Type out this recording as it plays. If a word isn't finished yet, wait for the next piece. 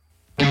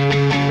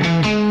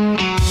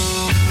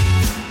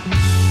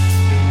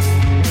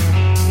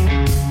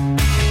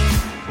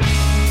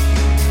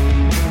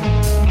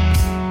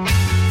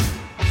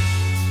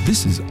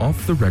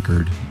Off the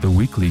Record, the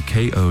weekly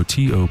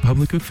KOTO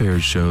public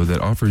affairs show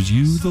that offers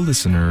you, the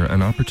listener,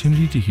 an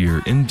opportunity to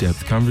hear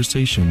in-depth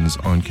conversations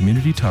on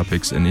community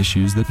topics and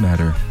issues that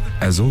matter.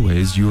 As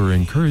always, you are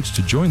encouraged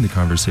to join the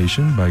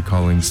conversation by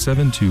calling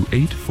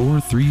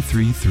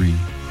 728-4333.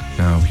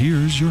 Now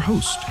here's your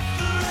host.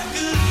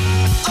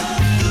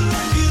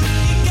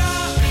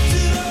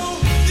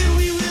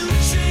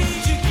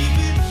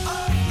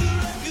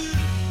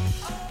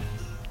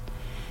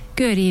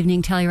 Good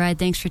evening, Telluride.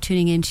 Thanks for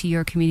tuning in to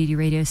your community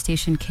radio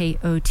station,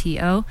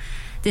 KOTO.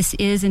 This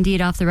is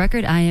indeed Off the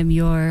Record. I am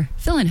your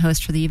fill-in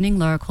host for the evening,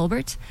 Laura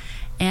Colbert.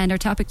 And our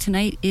topic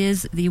tonight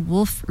is the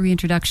wolf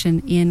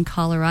reintroduction in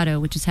Colorado,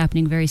 which is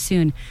happening very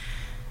soon.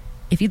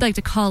 If you'd like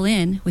to call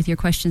in with your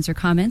questions or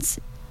comments,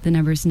 the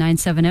number is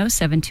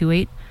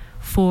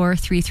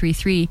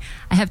 970-728-4333.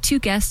 I have two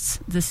guests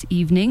this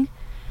evening.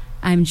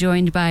 I'm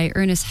joined by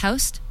Ernest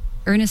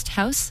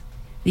House,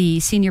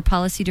 the Senior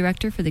Policy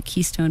Director for the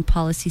Keystone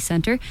Policy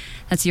Center.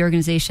 That's the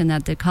organization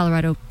that the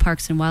Colorado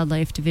Parks and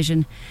Wildlife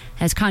Division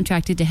has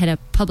contracted to head up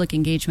public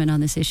engagement on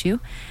this issue.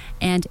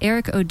 And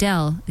Eric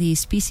Odell, the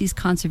Species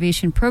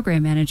Conservation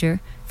Program Manager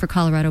for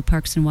Colorado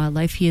Parks and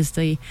Wildlife. He is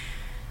the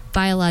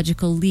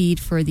biological lead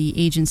for the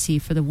agency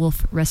for the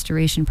Wolf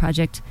Restoration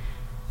Project.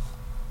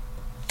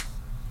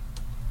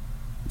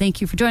 Thank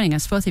you for joining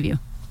us, both of you.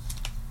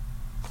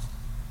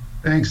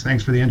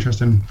 Thanks for the interest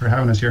and for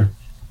having us here.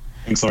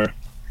 Thanks, Laura.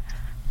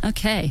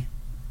 Okay.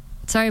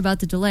 Sorry about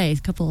the delay. A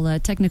couple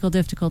technical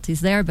difficulties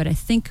there, but I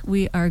think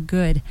we are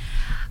good.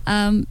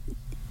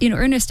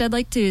 Ernest, I'd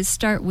like to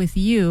start with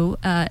you,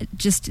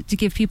 just to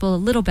give people a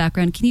little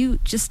background. Can you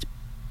just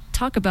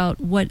talk about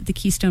what the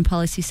Keystone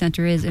Policy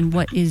Center is and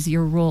what is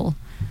your role?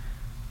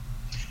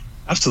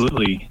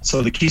 Absolutely.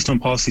 So the Keystone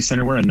Policy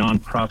Center, we're a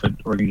nonprofit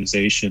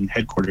organization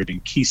headquartered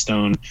in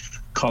Keystone,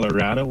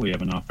 Colorado. We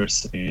have an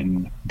office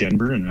in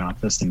Denver and an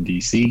office in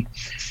DC.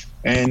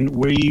 And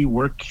we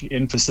work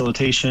in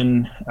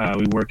facilitation,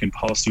 we work in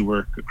policy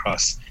work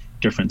across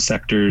different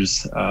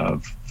sectors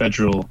of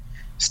federal,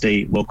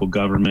 state, local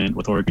government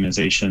with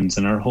organizations.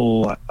 And our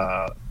whole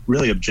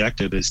really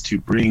objective is to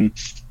bring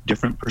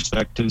different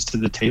perspectives to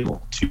the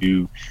table,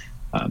 to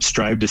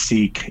strive to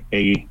seek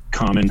a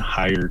common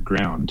higher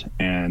ground.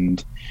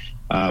 And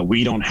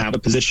we don't have a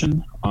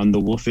position on the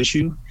wolf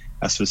issue.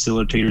 As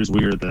facilitators,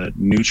 we are the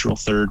neutral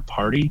third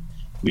party.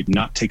 We'd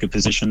not take a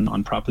position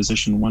on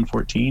Proposition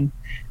 114.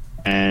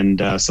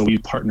 And so we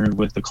partnered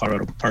with the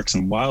Colorado Parks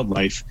and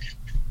Wildlife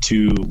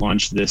to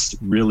launch this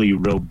really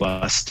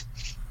robust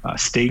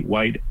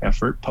statewide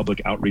effort,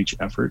 public outreach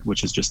effort,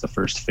 which is just the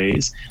first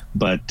phase.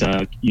 But,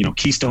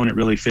 Keystone, it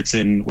really fits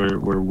in.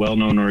 We're a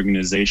well-known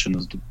organization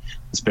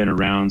that's been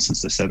around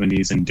since the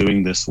 70s and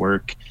doing this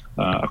work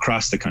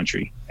across the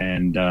country.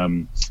 And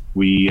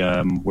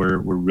we're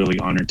really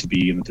honored to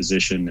be in the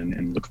position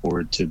and look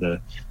forward to the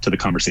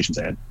conversations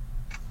ahead.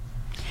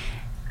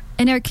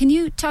 And Eric, can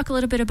you talk a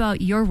little bit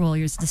about your role?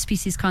 You're the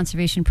Species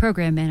Conservation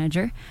Program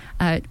Manager.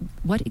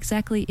 What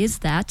exactly is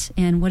that,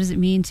 and what does it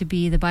mean to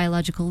be the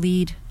biological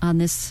lead on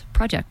this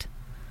project?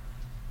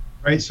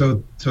 Right,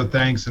 so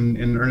thanks,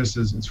 and Ernest,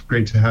 it's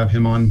great to have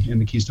him on and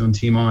the Keystone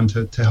team on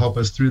to help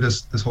us through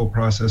this whole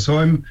process. So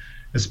I'm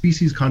a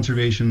Species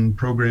Conservation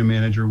Program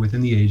Manager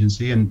within the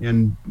agency,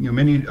 and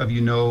many of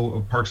you know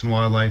of Parks and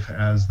Wildlife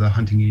as the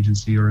hunting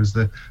agency or as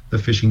the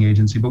fishing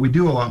agency, but we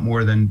do a lot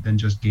more than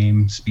just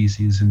game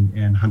species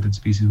and hunted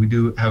species. We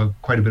do have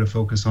quite a bit of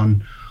focus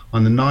on the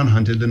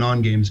non-hunted, the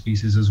non-game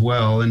species as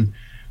well. And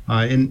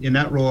in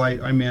that role,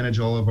 I manage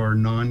all of our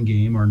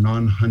non-game, our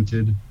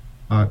non-hunted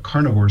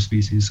carnivore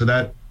species. So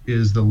that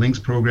is the lynx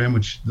program,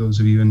 which those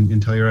of you in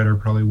Telluride are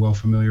probably well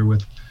familiar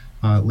with.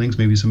 Lynx,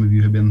 maybe some of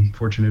you have been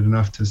fortunate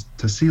enough to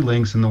see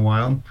lynx in the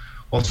wild.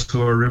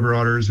 Also our river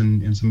otters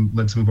and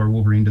led some of our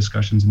wolverine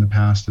discussions in the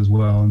past as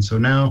well. And so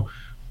now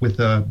with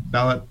the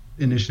ballot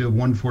initiative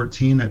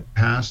 114 that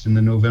passed in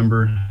the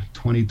November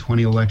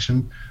 2020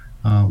 election,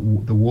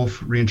 the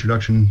wolf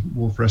reintroduction,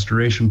 wolf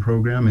restoration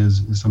program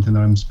is something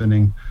that I'm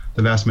spending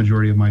the vast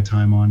majority of my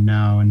time on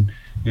now and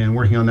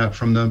working on that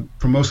from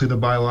mostly the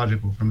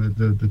biological, from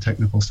the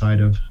technical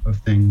side of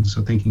things.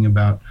 So thinking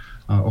about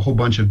a whole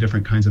bunch of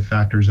different kinds of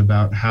factors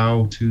about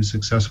how to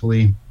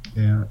successfully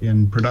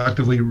and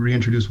productively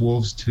reintroduce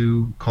wolves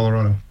to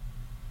Colorado.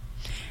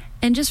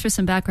 And just for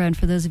some background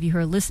for those of you who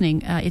are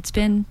listening, it's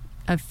been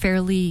a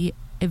fairly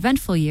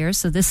eventful year,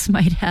 so this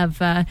might have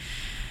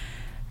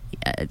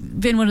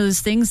been one of those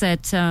things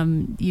that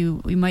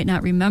you might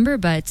not remember,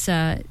 but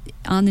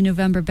on the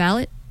November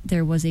ballot,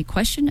 there was a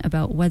question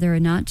about whether or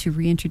not to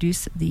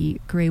reintroduce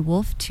the gray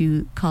wolf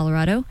to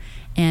Colorado,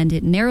 and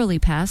it narrowly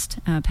passed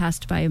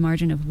by a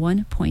margin of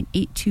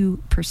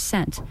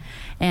 1.82%.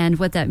 And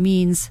what that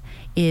means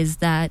is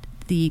that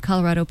the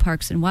Colorado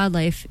Parks and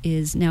Wildlife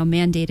is now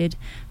mandated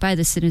by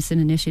the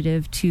Citizen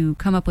Initiative to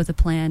come up with a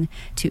plan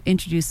to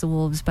introduce the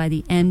wolves by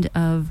the end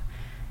of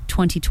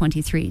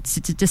 2023. It's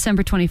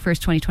December 21st,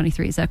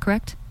 2023. Is that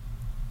correct?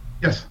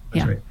 Yes,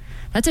 that's right.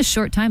 That's a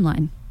short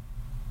timeline.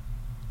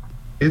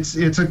 It's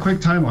a quick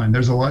timeline.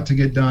 There's a lot to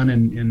get done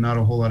and not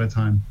a whole lot of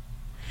time.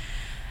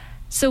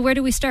 So where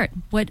do we start?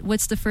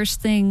 What's the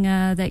first thing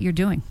that you're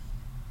doing?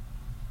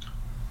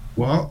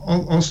 Well,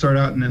 I'll start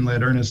out and then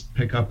let Ernest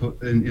pick up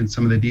in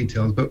some of the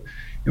details. But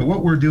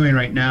what we're doing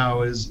right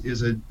now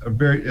is a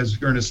very, as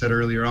Ernest said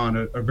earlier on,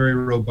 a very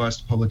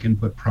robust public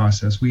input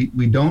process. We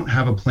don't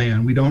have a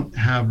plan. We don't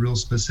have real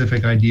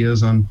specific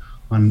ideas on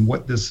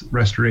what this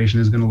restoration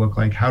is going to look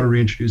like, how to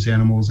reintroduce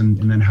animals, and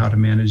then how to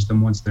manage them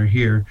once they're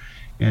here.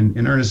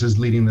 And Ernest is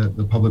leading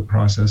the public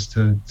process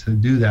to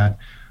do that.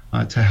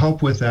 To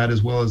help with that,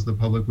 as well as the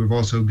public, we've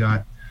also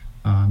got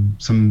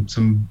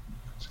some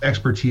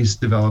expertise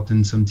developed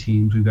in some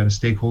teams. We've got a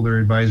stakeholder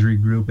advisory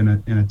group and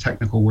a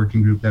technical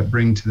working group that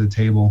bring to the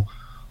table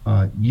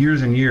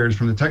years and years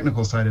from the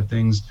technical side of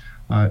things,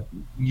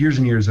 years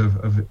and years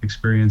of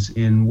experience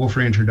in wolf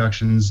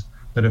reintroductions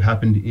that have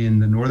happened in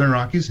the Northern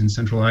Rockies, in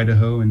central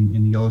Idaho, and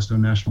in the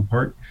Yellowstone National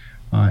Park,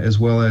 as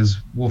well as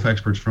wolf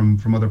experts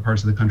from other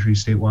parts of the country,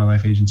 state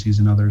wildlife agencies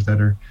and others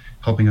that are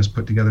helping us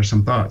put together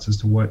some thoughts as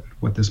to what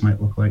this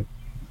might look like.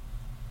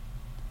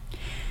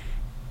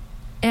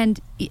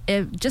 And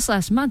just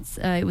last month,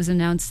 it was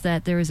announced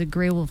that there was a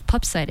gray wolf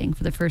pup sighting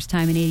for the first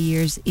time in 80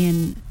 years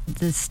in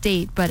the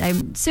state. But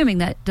I'm assuming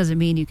that doesn't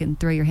mean you can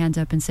throw your hands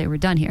up and say we're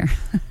done here.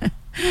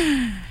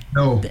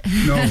 No,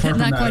 far from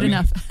not that. quite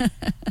enough.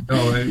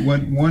 No,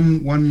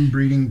 one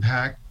breeding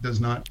pack does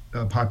not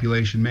a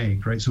population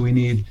make, right? So we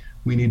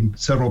need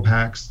several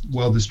packs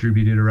well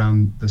distributed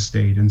around the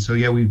state. And so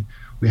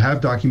we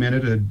have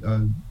documented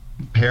a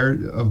pair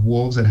of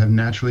wolves that have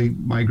naturally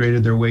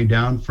migrated their way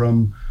down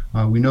from.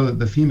 We know that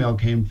the female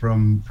came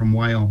from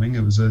Wyoming.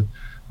 It was a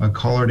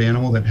collared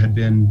animal that had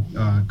been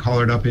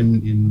collared up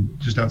in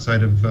just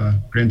outside of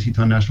Grand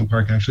Teton National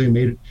Park, actually,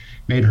 and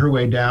made her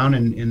way down.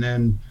 And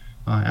then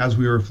as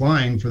we were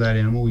flying for that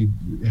animal,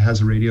 it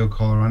has a radio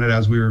collar on it.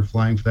 As we were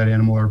flying for that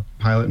animal, our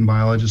pilot and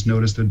biologist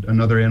noticed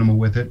another animal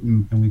with it,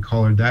 and we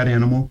collared that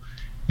animal.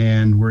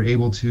 And we're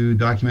able to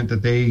document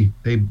that they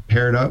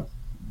paired up,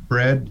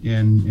 bred,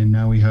 and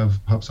now we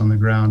have pups on the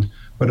ground.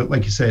 But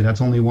like you say,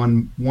 that's only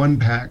one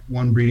pack,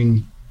 one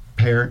breeding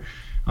pair,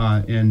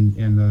 and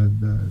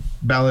the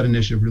ballot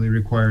initiative really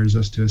requires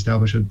us to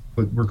establish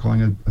what we're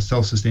calling a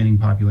self-sustaining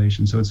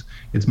population. So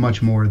it's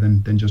much more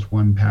than just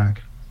one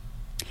pack.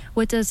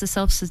 What does the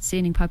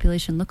self-sustaining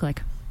population look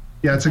like?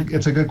 Yeah,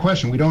 it's a good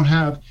question. We don't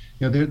have,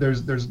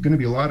 there's going to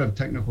be a lot of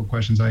technical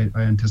questions I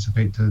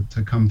anticipate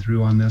to come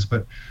through on this,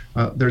 but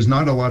there's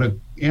not a lot of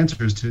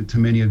answers to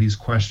many of these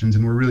questions,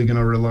 and we're really going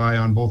to rely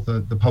on both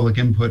the public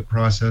input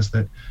process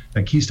that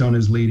Keystone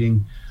is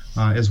leading,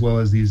 as well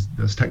as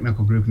this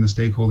technical group and the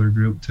stakeholder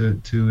group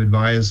to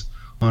advise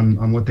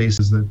on what they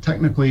say is the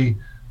technically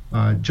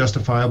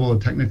justifiable, a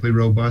technically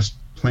robust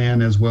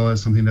plan, as well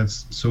as something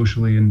that's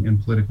socially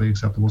and politically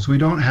acceptable. So we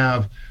don't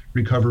have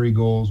recovery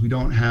goals. We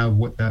don't have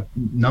what that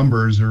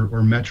numbers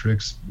or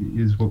metrics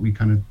is, what we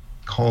kind of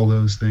call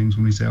those things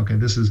when we say, okay,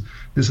 this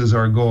is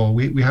our goal.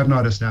 We have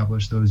not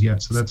established those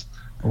yet. So that's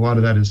a lot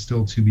of that is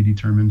still to be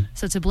determined.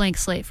 So it's a blank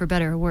slate, for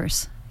better or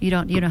worse. You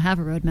don't have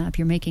a roadmap.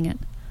 You're making it.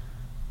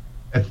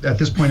 At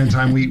this point in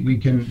time,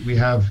 we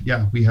have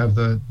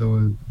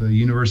the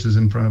universes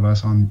in front of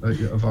us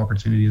of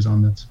opportunities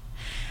on this.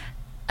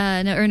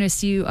 Now,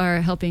 Ernest, you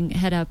are helping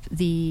head up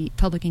the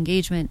public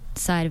engagement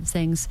side of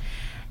things.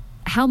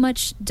 How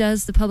much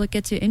does the public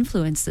get to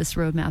influence this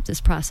roadmap, this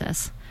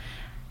process?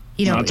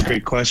 That's a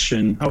great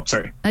question. Oh,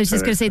 sorry. I was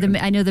just going to say,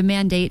 I know the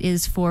mandate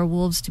is for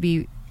wolves to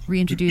be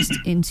reintroduced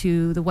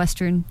into the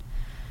western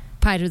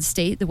part of the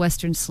state, the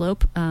western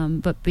slope.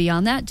 But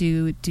beyond that,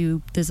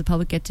 does the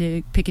public get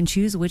to pick and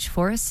choose which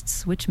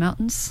forests, which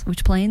mountains,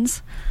 which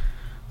plains?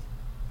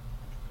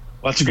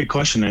 Well, that's a good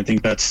question. I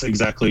think that's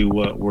exactly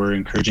what we're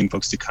encouraging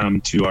folks to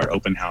come to our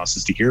open house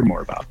is to hear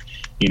more about.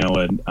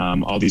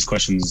 All these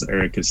questions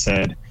Eric has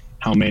said,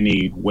 how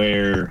many,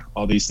 where,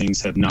 all these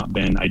things have not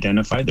been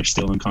identified. They're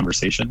still in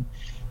conversation.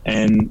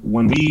 And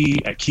when we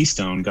at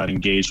Keystone got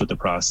engaged with the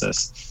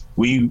process,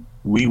 we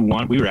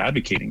were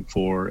advocating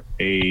for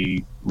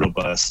a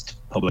robust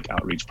public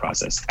outreach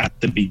process at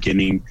the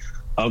beginning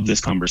of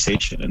this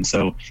conversation. And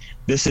so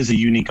this is a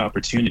unique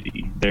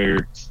opportunity.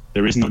 There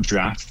is no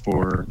draft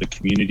for the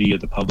community or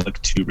the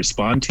public to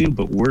respond to,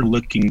 but we're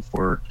looking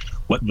for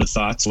what the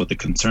thoughts, what the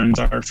concerns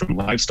are from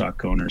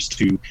livestock owners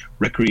to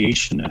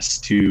recreationists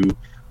to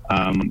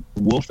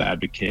wolf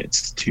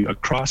advocates, to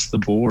across the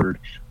board,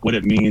 what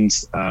it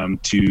means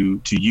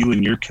to you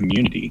and your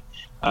community.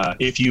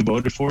 If you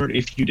voted for it,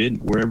 if you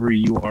didn't, wherever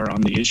you are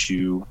on the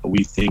issue,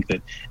 we think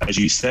that, as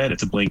you said,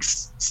 it's a blank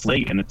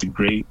slate and it's a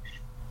great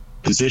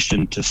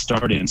position to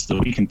start in so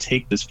we can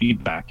take this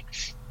feedback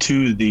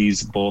to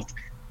these both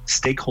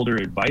stakeholder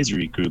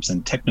advisory groups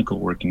and technical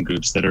working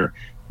groups that are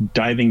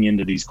diving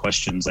into these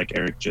questions like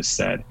Eric just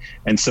said.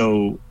 And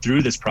so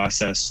through this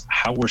process,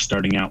 how we're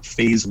starting out,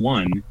 phase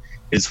one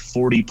is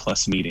 40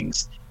 plus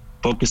meetings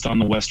focused on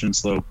the western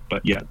slope,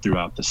 but yet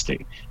throughout the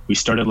state. We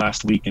started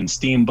last week in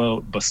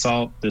Steamboat,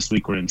 Basalt. This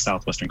week we're in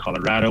southwestern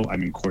Colorado.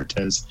 I'm in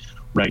Cortez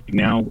right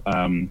now.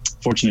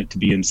 Fortunate to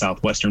be in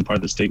southwestern part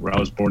of the state where I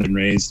was born and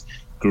raised,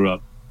 grew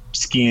up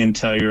skiing,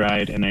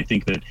 Telluride, and I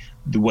think that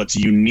what's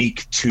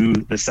unique to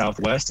the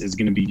Southwest is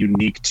going to be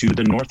unique to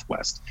the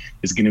Northwest,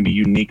 is going to be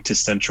unique to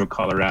Central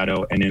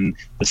Colorado and in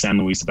the San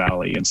Luis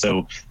Valley. And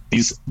so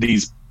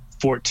these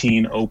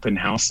 14 open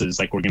houses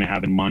like we're going to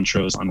have in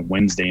Montrose on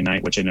Wednesday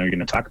night, which I know you're going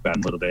to talk about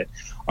in a little bit,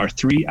 are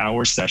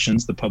 3-hour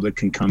sessions. The public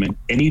can come at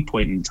any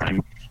point in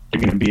time. They're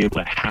going to be able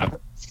to have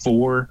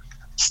 4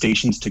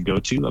 stations to go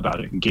to about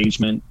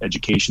engagement,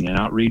 education and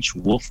outreach,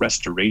 wolf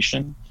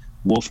restoration,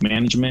 wolf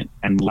management,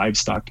 and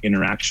livestock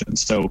interaction.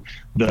 So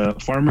the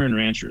farmer and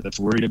rancher that's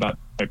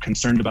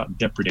concerned about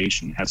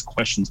depredation, has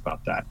questions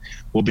about that,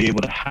 will be able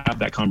to have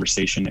that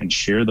conversation and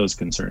share those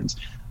concerns.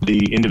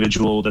 The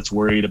individual that's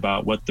worried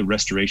about what the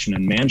restoration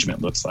and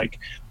management looks like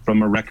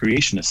from a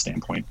recreationist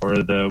standpoint,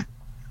 or the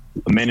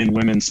men and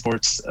women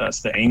sports,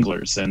 the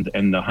anglers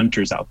and the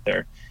hunters out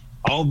there,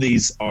 all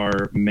these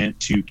are meant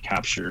to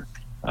capture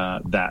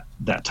that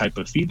type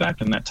of feedback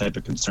and that type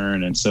of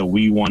concern. And so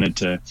we wanted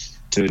to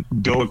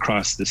go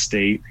across the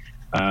state.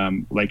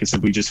 Like I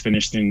said, we just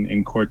finished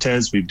in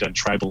Cortez. We've done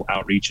tribal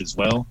outreach as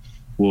well.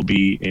 We'll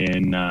be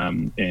in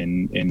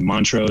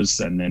Montrose,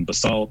 and then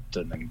Basalt,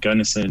 and then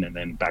Gunnison, and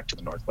then back to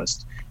the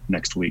Northwest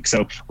next week.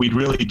 So we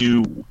really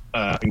do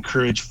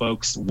encourage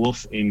folks.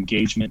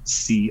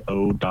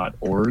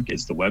 wolfengagementco.org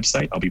is the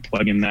website. I'll be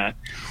plugging that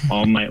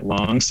all night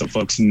long, so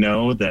folks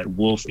know that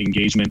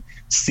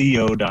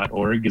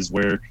wolfengagementco.org is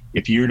where,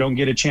 if you don't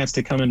get a chance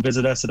to come and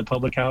visit us at a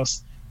public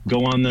house,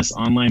 go on this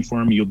online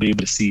forum. You'll be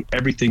able to see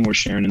everything we're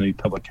sharing in the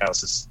public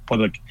houses,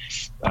 public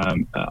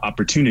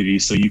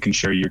opportunities, so you can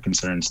share your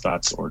concerns,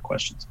 thoughts, or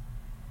questions.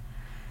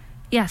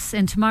 Yes,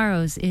 and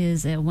tomorrow's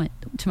is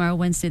tomorrow,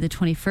 Wednesday the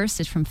 21st,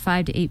 is from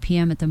 5 to 8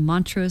 p.m. at the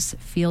Montrose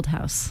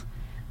Fieldhouse.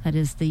 That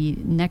is the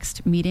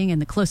next meeting and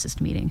the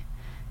closest meeting.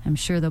 I'm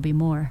sure there'll be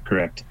more.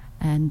 Correct.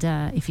 And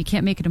if you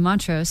can't make it to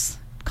Montrose,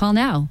 call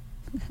now.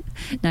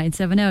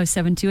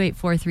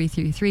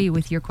 970-728-4333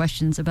 with your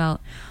questions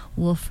about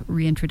wolf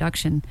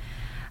reintroduction.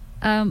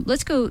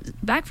 Let's go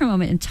back for a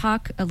moment and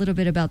talk a little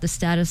bit about the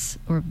status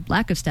or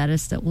lack of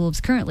status that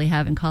wolves currently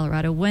have in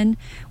Colorado. When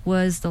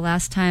was the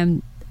last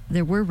time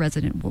there were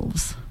resident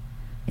wolves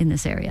in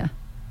this area?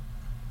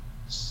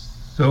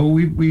 So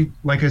we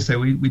like I said,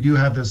 we do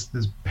have this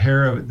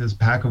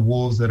pack of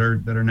wolves that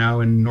are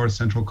now in north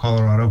central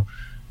Colorado,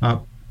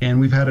 and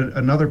we've had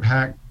another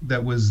pack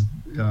that was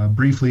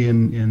briefly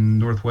in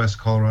northwest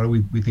Colorado.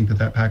 We think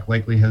that pack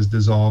likely has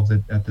dissolved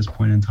at this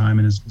point in time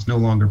and is no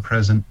longer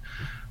present.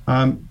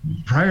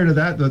 Prior to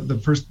that, the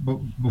first,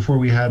 before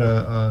we had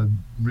a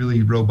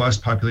really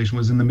robust population,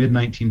 was in the mid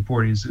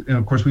 1940s. And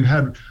of course, we've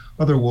had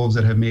other wolves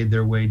that have made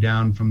their way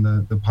down from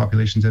the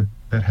populations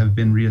that have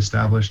been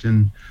reestablished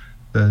in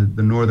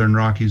the northern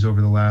Rockies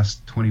over the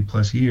last 20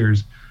 plus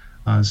years.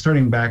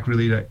 Starting back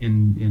really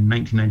in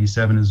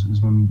 1997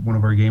 is when one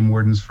of our game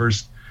wardens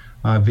first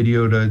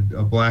videoed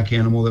a black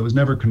animal that was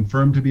never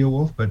confirmed to be a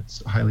wolf, but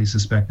highly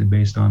suspected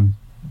based on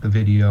the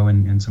video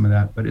and some of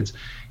that. But it's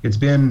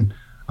been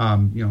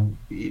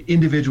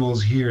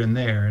individuals here and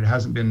there. It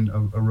hasn't been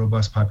a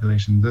robust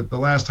population. The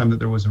last time that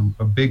there was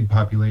a big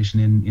population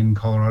in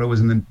Colorado was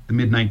in the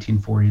mid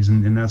 1940s,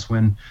 and that's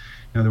when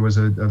there was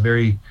a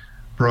very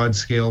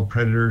broad-scale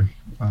predator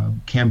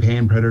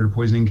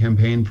poisoning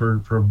campaign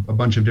for a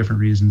bunch of different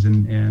reasons,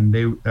 and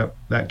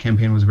that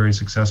campaign was very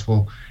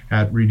successful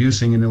at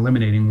reducing and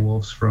eliminating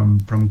wolves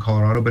from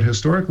Colorado. But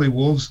historically,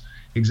 wolves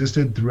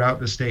existed throughout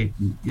the state,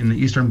 in the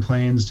Eastern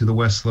Plains to the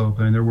West Slope.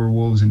 I mean, there were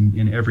wolves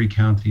in every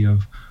county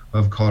of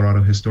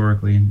Colorado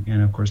historically,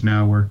 and of course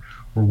now we're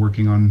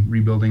working on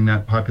rebuilding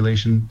that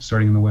population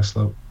starting in the West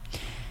Slope.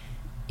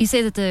 You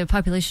say that the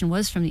population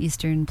was from the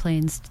Eastern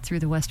Plains through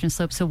the Western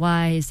Slope, so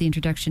why is the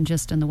introduction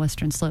just on the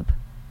Western Slope?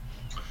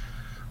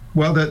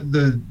 Well,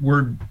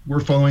 we're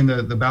following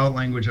the ballot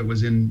language that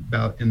was in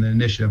the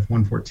initiative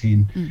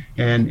 114,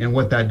 and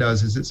what that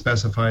does is it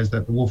specifies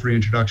that the wolf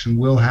reintroduction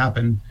will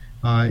happen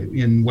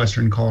in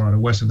Western Colorado,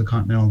 west of the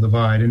Continental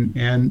Divide,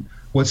 and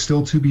what's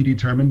still to be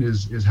determined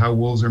is how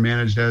wolves are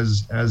managed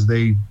as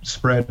they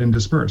spread and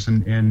disperse,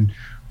 and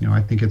I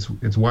think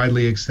it's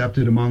widely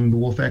accepted among the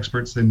wolf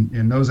experts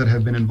and those that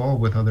have been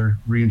involved with other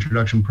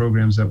reintroduction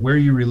programs that where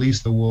you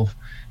release the wolf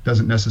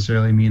doesn't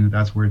necessarily mean that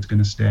that's where it's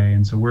going to stay.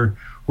 And so we're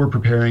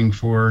preparing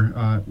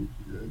for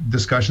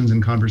discussions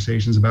and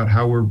conversations about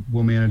how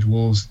we'll manage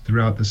wolves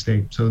throughout the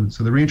state. So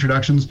the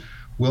reintroductions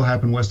will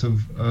happen west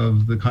of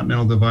the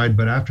Continental Divide,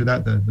 but after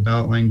that, the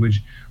ballot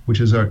language,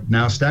 which is our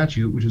now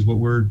statute, which is what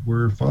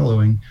we're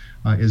following,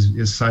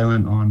 is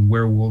silent on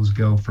where wolves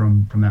go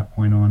from that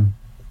point on.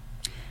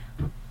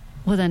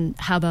 Well, then,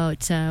 how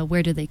about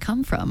where do they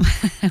come from?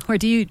 Where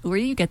do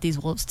you get these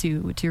wolves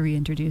to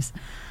reintroduce?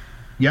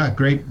 Yeah,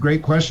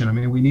 great question. I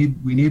mean, we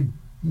need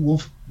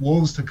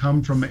wolves to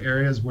come from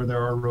areas where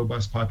there are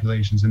robust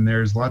populations, and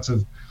there's lots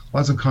of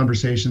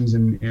conversations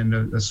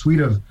and a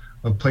suite of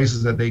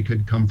places that they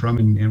could come from,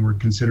 and we're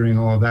considering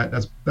all of that.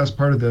 That's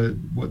part of the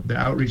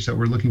outreach that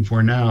we're looking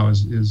for now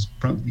is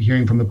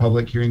hearing from the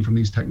public, hearing from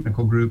these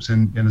technical groups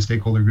and the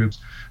stakeholder groups.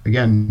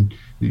 Again,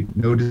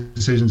 no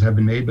decisions have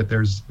been made, but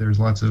there's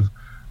lots of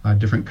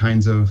different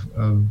kinds of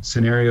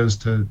scenarios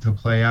to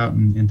play out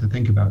and to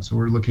think about. So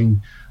we're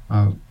looking,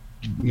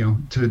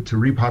 to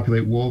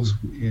repopulate wolves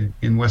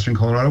in Western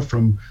Colorado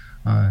from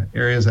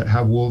areas that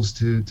have wolves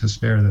to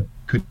spare that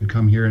could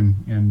come here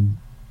and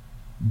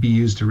be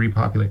used to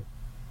repopulate.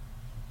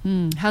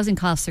 Housing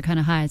costs are kind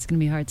of high. It's going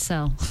to be hard to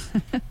sell.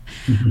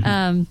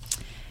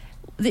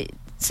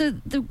 So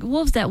the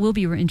wolves that will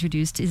be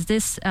introduced, is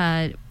this,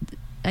 I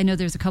know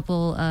there's a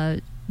couple,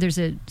 there's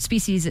a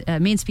species, a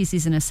main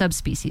species and a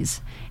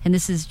subspecies. And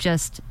this is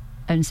just,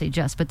 I didn't say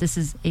just, but this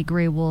is a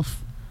gray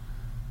wolf,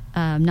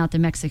 not the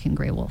Mexican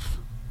gray wolf.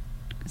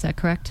 Is that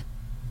correct?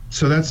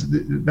 So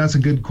that's a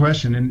good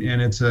question,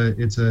 and it's a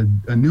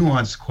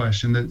nuanced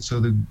question. So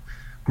the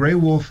gray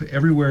wolf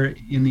everywhere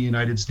in the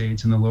United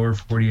States in the lower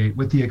 48,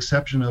 with the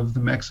exception of the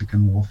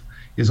Mexican wolf,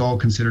 is all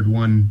considered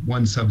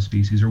one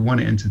subspecies or one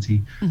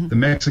entity. Mm-hmm. The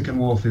Mexican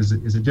wolf is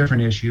a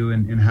different issue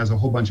and has a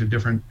whole bunch of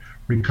different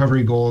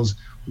recovery goals,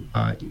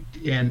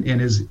 and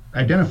is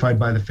identified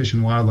by the Fish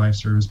and Wildlife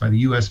Service, by the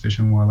U.S. Fish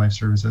and Wildlife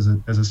Service,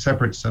 as a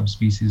separate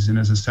subspecies and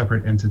as a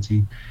separate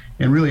entity.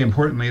 And really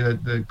importantly,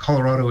 that the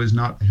Colorado is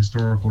not the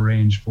historical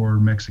range for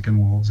Mexican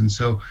wolves. And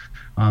so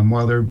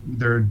while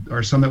there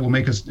are some that will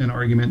make us an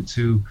argument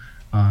to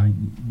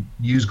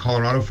use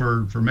Colorado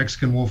for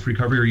Mexican wolf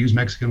recovery or use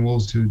Mexican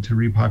wolves to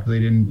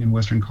repopulate in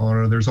Western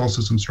Colorado, there's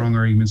also some strong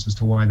arguments as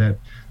to why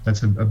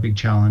that's a big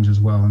challenge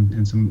as well,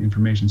 and some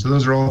information. So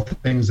those are all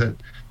things that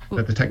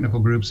the technical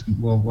groups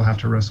will have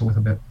to wrestle with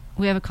a bit.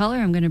 We have a caller.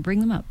 I'm going to bring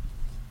them up.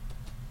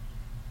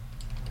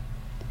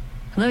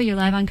 Hello, you're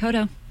live on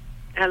KOTO.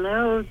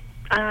 Hello.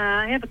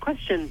 I have a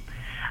question.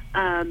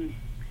 The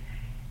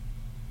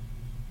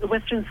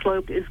Western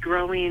Slope is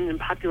growing in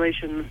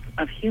population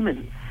of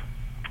humans,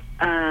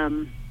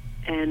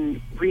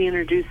 and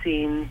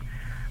reintroducing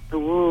the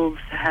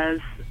wolves has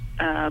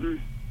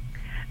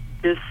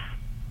this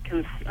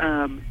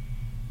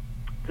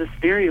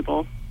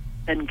variable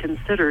been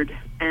considered,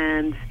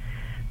 and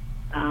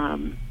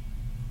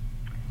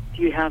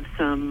do you have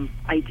some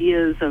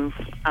ideas of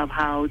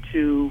how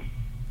to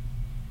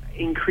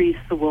increase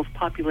the wolf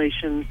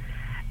population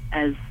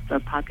as the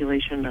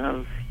population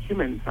of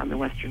humans on the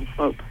Western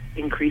Slope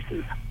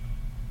increases?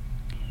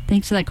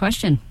 Thanks for that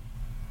question.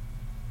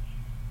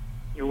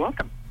 You're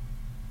welcome.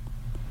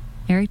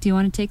 Eric, do you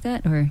want to take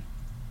that, or?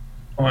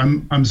 Oh,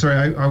 I'm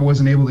sorry. I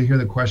wasn't able to hear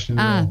the question.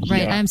 Right.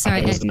 Yeah, I'm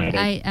sorry.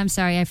 I'm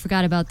sorry. I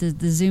forgot about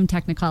the Zoom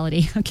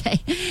technicality.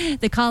 Okay.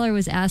 The caller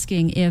was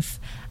asking if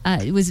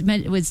it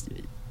was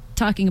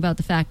talking about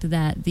the fact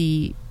that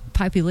the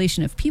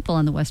population of people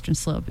on the Western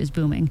Slope is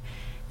booming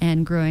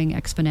and growing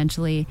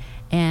exponentially.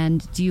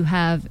 And do you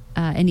have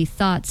any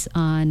thoughts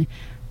on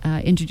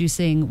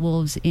introducing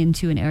wolves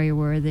into an area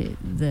where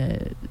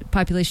the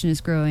population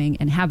is growing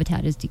and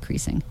habitat is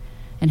decreasing,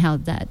 and how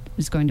that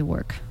is going to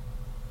work?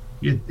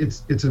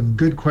 It's a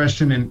good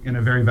question and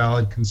a very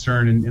valid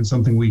concern, and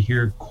something we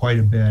hear quite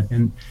a bit.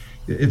 And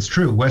it's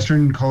true.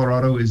 Western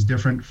Colorado is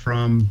different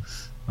from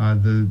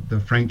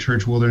the Frank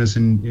Church Wilderness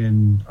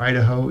in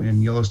Idaho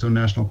and Yellowstone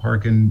National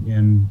Park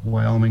in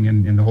Wyoming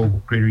and the whole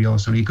greater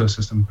Yellowstone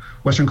ecosystem.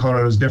 Western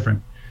Colorado is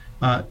different.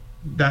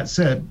 That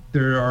said,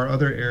 there are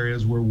other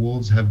areas where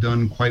wolves have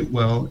done quite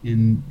well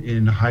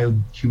in high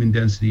human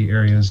density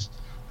areas.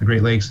 The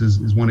Great Lakes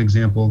is one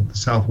example. The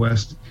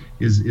Southwest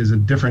is a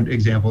different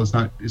example.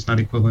 It's not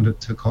equivalent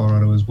to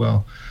Colorado as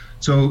well.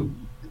 So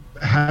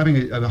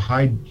having a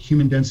high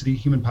human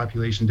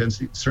population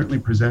density certainly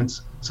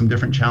presents some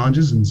different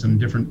challenges and some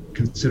different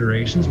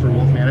considerations for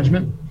wolf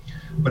management.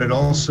 But it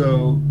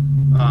also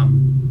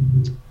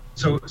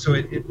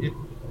it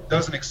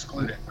doesn't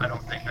exclude it. I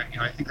don't think.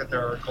 I think that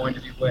there are going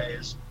to be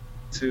ways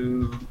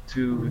to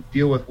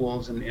deal with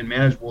wolves and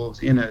manage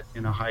wolves in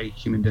a high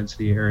human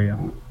density area.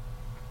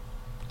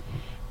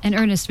 And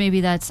Ernest,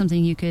 maybe that's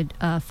something you could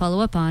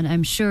follow up on.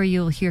 I'm sure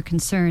you'll hear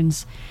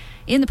concerns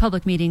in the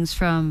public meetings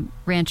from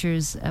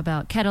ranchers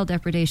about cattle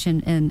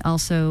depredation, and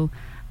also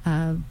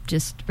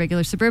just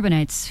regular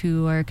suburbanites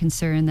who are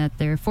concerned that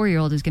their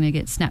 4-year-old is going to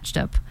get snatched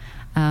up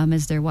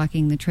as they're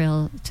walking the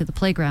trail to the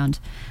playground.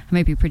 I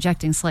might be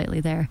projecting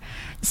slightly there.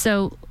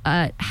 So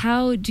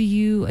how do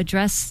you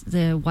address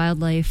the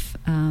wildlife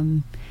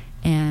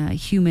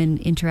human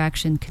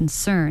interaction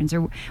concerns,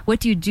 or what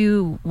do you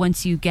do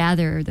once you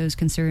gather those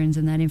concerns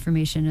and that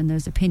information and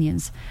those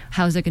opinions?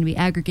 How is it going to be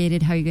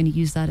aggregated? How are you going to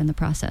use that in the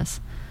process?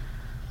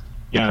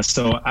 Yeah,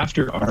 so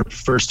after our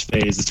first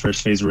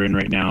phase we're in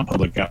right now,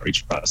 public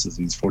outreach process,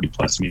 these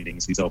 40-plus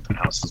meetings, these open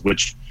houses,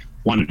 which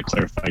wanted to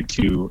clarify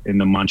too, in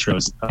the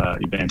Montrose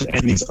event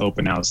and these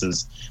open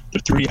houses, they're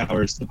 3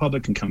 hours. The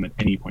public can come at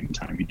any point in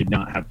time. You did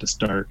not have to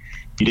start.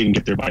 You didn't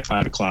get there by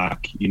 5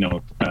 o'clock,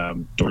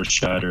 doors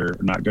shut or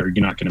not, or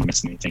you're not going to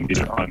miss anything.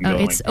 These are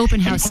ongoing. It's open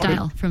house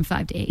style from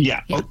 5 to 8.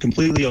 Yeah,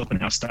 completely open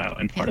house style.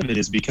 And part of it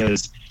is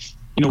because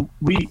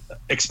we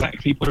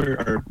expect people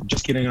are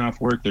just getting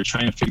off work. They're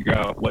trying to figure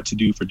out what to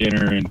do for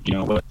dinner and,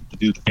 what to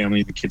do with the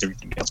family, the kids,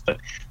 everything else. But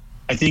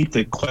I think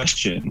the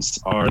questions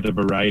are the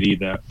variety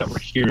that we're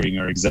hearing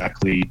are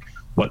exactly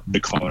what the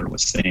caller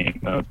was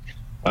saying of,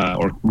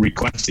 or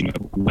requesting of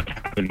what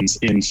happens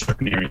in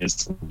certain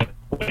areas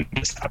when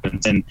this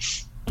happens. And,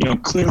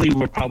 clearly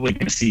we're probably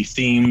going to see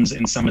themes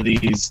in some of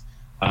these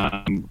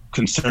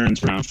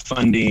concerns around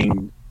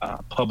funding,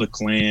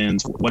 public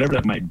lands, whatever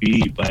that might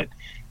be. But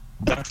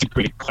that's a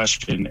great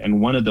question.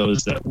 And one of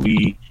those that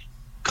we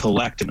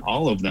collect, and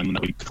all of them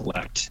that we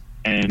collect,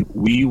 and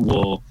we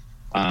will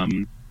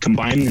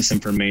combine this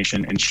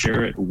information and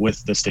share it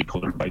with the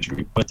stakeholder advisory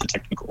group, with the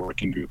technical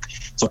working group.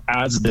 So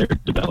as they're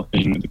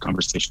developing the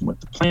conversation with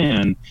the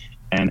plan,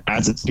 and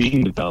as it's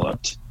being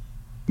developed,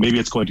 maybe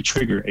it's going to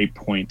trigger a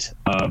point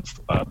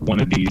of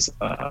one of these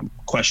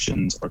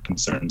questions or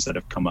concerns that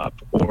have come up.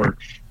 Or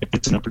if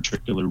it's in a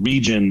particular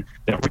region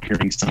that we're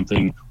hearing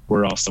something,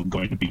 we're also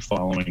going to be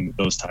following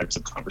those types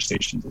of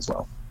conversations as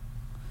well.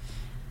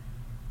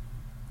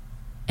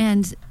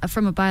 And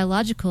from a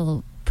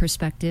biological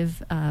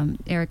perspective,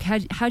 Eric,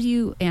 how do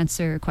you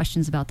answer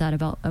questions about that,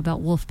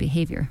 about wolf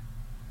behavior?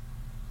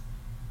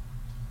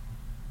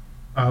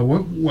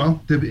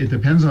 Well, it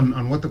depends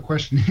on what the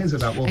question is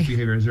about wolf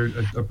behavior. Is there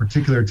a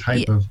particular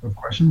type of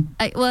question?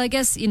 I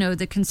guess,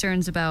 the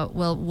concerns about,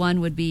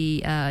 one would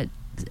be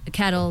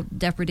cattle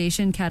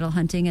depredation, cattle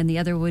hunting, and the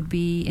other would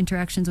be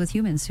interactions with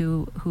humans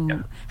who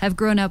have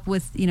grown up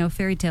with,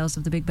 fairy tales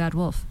of the big bad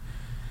wolf.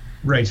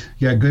 Right.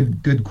 Yeah,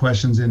 good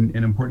questions and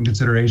important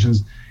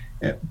considerations.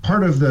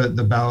 Part of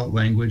the ballot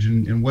language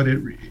and what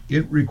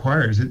it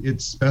requires,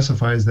 it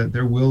specifies that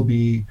there will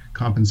be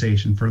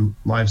compensation for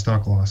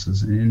livestock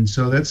losses, and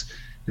so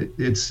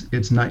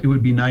it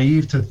would be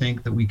naive to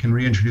think that we can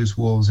reintroduce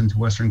wolves into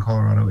Western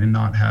Colorado and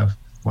not have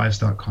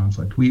livestock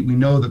conflict. We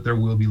know that there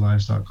will be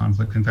livestock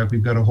conflict. In fact,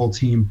 we've got a whole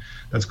team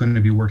that's going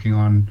to be working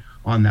on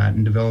that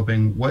and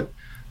developing what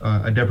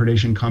a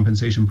depredation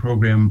compensation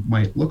program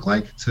might look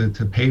like to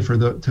pay for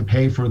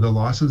the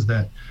losses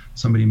that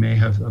somebody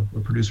a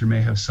producer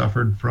may have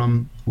suffered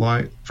from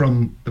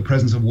the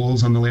presence of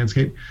wolves on the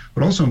landscape.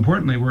 But also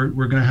importantly, we're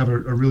going to have a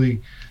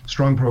really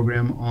strong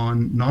program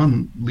on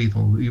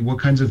non-lethal. What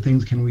kinds of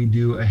things can we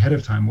do ahead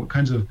of time? What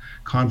kinds of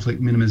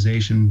conflict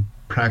minimization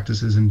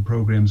practices and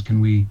programs can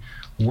we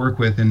work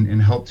with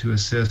and help to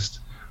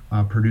assist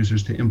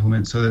producers to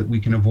implement so that we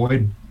can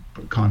avoid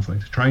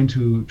conflict? Trying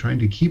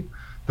to keep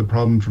the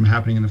problem from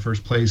happening in the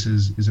first place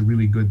is a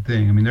really good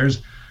thing. I mean,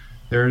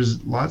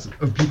 there's lots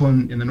of people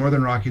in the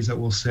Northern Rockies that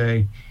will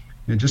say,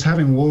 just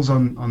having wolves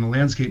on the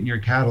landscape near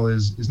cattle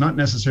is not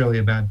necessarily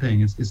a bad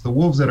thing. It's the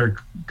wolves that are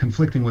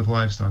conflicting with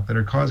livestock, that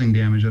are causing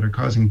damage, that are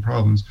causing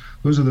problems.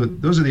 Those are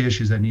the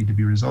issues that need to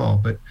be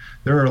resolved. But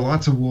there are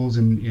lots of wolves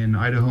in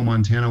Idaho,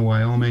 Montana,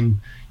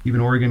 Wyoming, even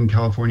Oregon,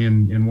 California,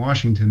 and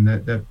Washington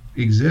that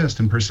exist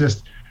and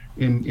persist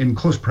in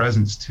close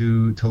presence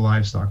to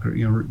livestock,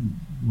 or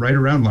right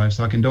around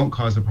livestock, and don't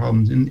cause the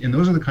problems. And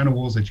those are the kind of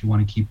wolves that you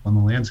want to keep on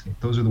the landscape.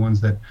 Those are the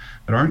ones that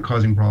aren't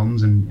causing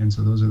problems, and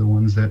so those are the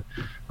ones that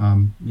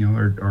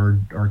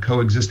are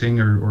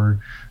coexisting or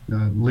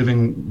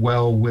living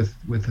well with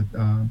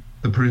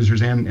the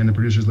producers, and the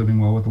producers living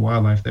well with the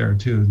wildlife there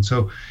too. And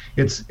so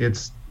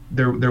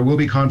there will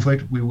be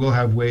conflict. We will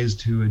have ways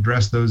to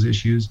address those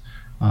issues.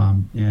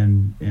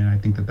 And I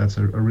think that's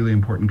a really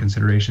important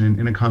consideration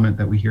and a comment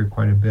that we hear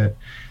quite a bit.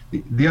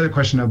 The other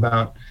question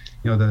about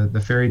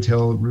the fairy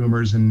tale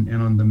rumors and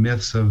on the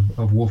myths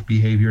of wolf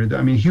behavior.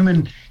 I mean,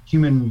 human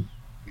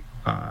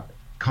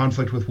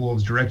conflict with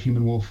wolves, direct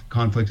human wolf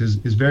conflict is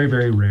very,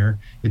 very rare.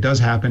 It does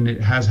happen.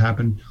 It has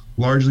happened.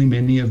 Largely,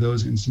 many of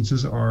those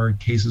instances are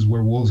cases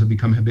where wolves have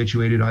become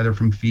habituated, either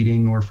from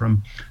feeding or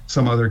from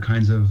some other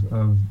kinds of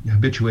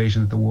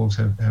habituation that the wolves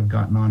have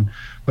gotten on.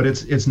 But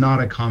it's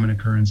not a common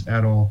occurrence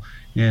at all.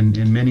 And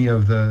many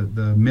of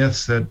the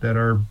myths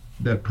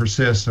that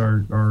persist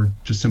are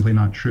just simply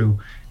not true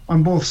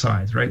on both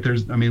sides, right?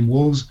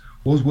 Wolves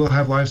will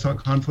have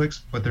livestock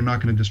conflicts, but they're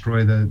not going to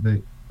destroy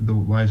the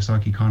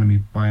livestock economy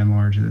by and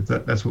large.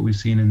 That's what we've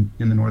seen in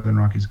the Northern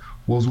Rockies.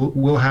 Wolves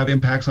will have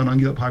impacts on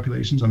ungulate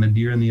populations, on the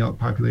deer and the elk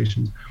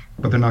populations,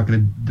 but they're not going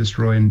to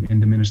destroy and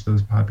diminish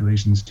those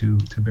populations to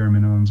bare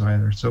minimums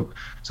either. So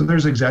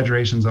there's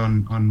exaggerations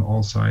on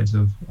all sides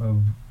of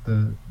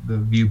the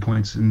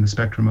viewpoints in the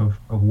spectrum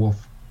of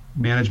wolf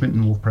management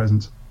and wolf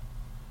presence.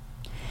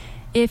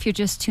 If you're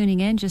just tuning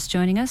in, just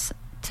joining us,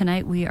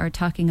 tonight we are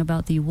talking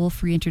about the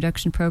wolf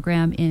reintroduction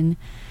program in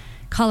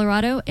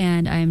Colorado,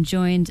 and I am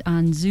joined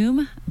on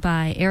Zoom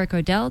by Eric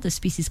Odell, the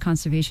Species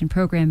Conservation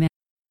Program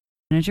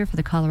Manager for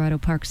the Colorado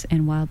Parks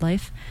and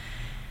Wildlife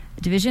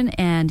Division,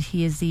 and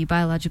he is the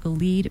biological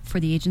lead for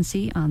the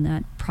agency on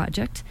that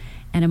project.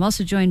 And I'm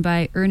also joined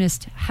by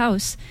Ernest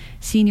House,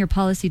 Senior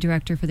Policy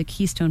Director for the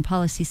Keystone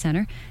Policy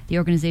Center, the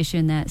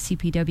organization that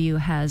CPW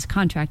has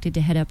contracted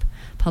to head up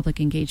public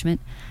engagement.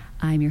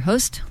 I'm your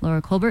host,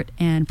 Laura Colbert,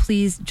 and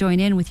please join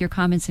in with your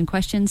comments and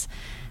questions.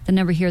 The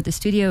number here at the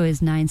studio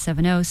is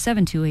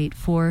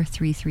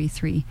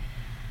 970-728-4333.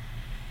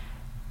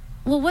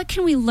 Well, what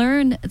can we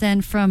learn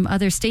then from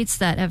other states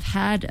that have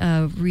had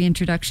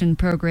reintroduction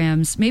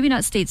programs? Maybe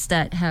not states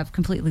that have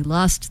completely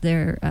lost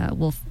their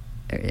wolf,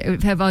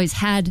 have always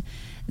had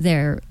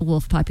their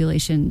wolf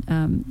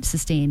population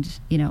sustained,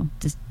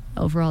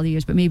 over all the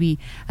years, but maybe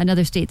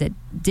another state that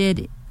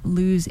did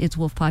lose its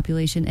wolf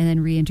population and then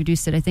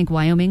reintroduced it. I think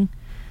Wyoming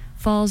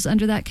falls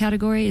under that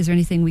category. Is there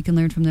anything we can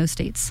learn from those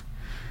states?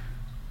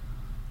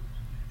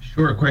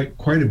 Sure,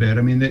 quite a bit.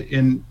 I mean,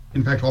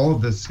 in fact, all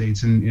of the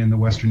states in the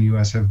western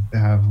U.S. have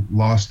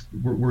lost.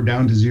 We're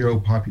down to zero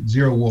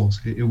wolves.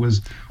 It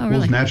was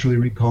wolves naturally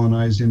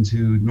recolonized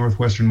into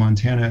northwestern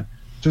Montana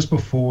just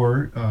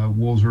before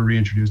wolves were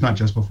reintroduced. Not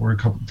just before, a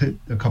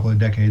couple of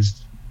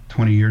decades,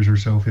 20 years or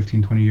so,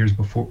 15, 20 years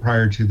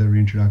prior to the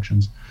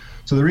reintroductions.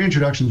 So the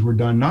reintroductions were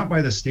done not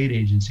by the state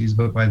agencies,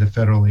 but by the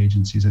federal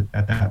agencies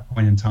at that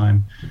point in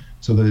time.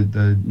 So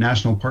the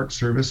National Park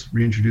Service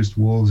reintroduced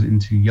wolves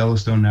into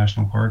Yellowstone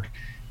National Park,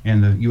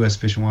 and the U.S.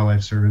 Fish and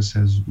Wildlife Service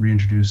has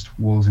reintroduced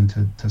wolves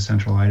into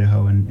central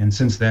Idaho. And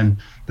since then,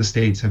 the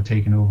states have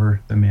taken over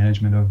the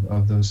management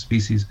of those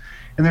species.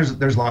 And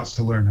there's lots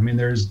to learn. I mean,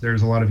 there's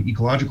a lot of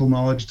ecological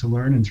knowledge to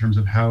learn in terms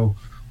of how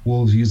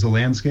wolves use the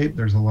landscape.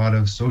 There's a lot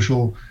of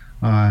social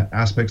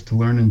aspects to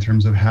learn in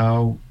terms of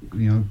how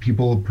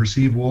people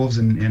perceive wolves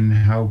and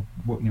how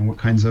what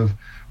kinds of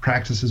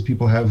practices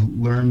people have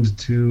learned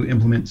to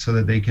implement so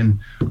that they can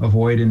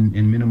avoid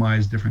and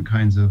minimize different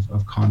kinds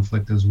of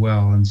conflict as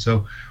well. And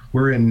so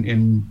we're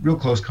in real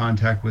close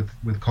contact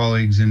with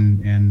colleagues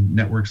and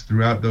networks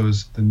throughout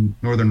the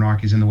Northern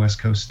Rockies and the West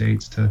Coast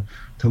states to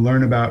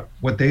learn about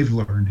what they've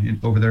learned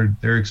over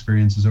their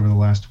experiences over the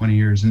last 20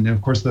 years. And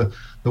of course, the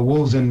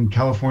wolves in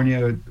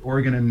California,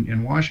 Oregon,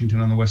 and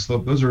Washington on the West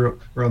Slope,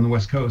 or on the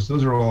West Coast,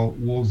 those are all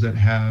wolves that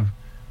have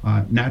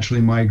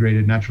naturally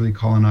migrated, naturally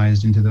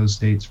colonized into those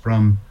states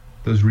from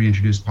those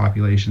reintroduced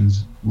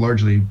populations,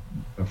 largely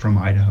from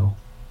Idaho.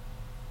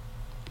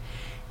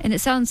 And it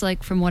sounds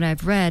like, from what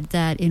I've read,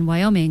 that in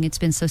Wyoming it's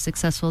been so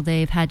successful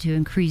they've had to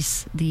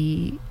increase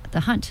the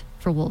hunt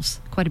for wolves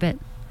quite a bit.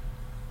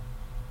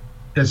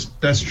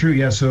 That's true,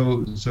 yeah.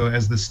 So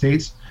as the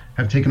states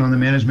have taken on the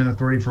management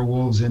authority for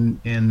wolves in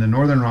the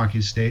Northern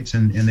Rockies states,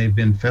 and they've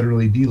been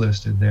federally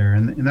delisted there,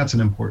 and that's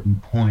an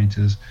important point,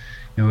 is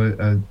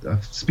a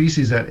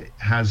species that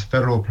has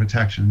federal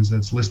protections,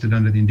 that's listed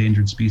under the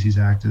Endangered Species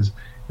Act, is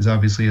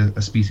obviously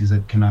a species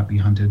that cannot be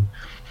hunted.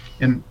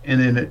 And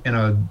in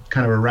a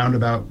kind of a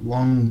roundabout,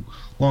 long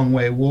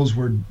way, wolves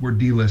were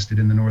delisted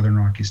in the Northern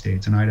Rocky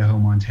states, in Idaho,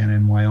 Montana,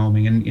 and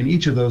Wyoming. And in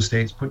each of those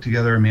states put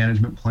together a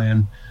management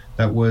plan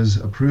that was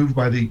approved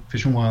by the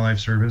Fish and Wildlife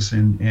Service,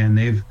 and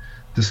they've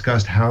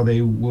discussed how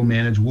they will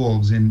manage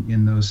wolves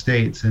in those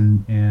states.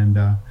 And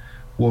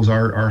wolves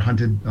are a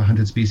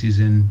hunted species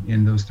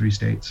in those three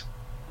states.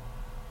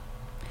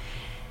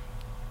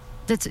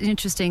 That's an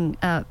interesting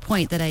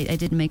point that I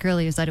didn't make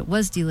earlier, is that it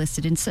was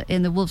delisted,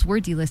 and the wolves were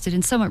delisted,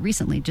 and somewhat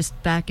recently,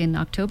 just back in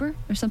October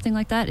or something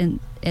like that, and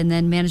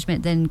then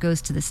management then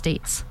goes to the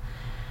states.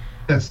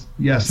 That's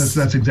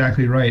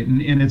exactly right,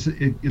 and it's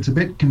a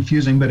bit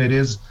confusing, but that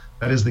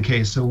is the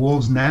case. So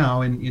wolves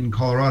now in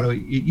Colorado,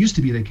 it used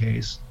to be the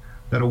case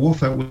that a wolf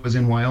that was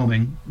in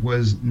Wyoming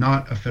was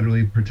not a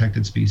federally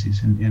protected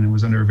species, and it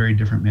was under a very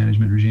different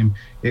management regime.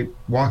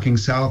 Walking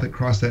south, it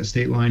crossed that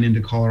state line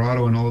into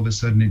Colorado, and all of a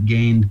sudden it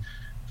gained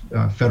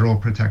federal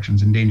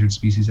protections, Endangered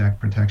Species Act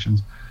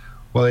protections.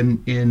 Well,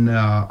 in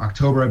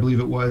October, I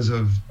believe it was,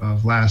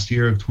 of last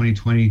year, of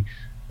 2020,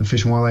 the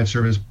Fish and Wildlife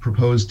Service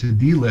proposed to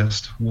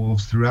delist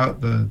wolves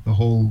throughout the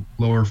whole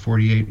lower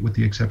 48, with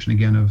the exception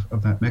again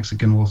of that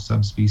Mexican wolf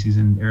subspecies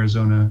in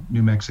Arizona,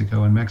 New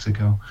Mexico, and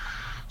Mexico.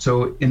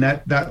 So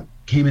that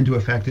came into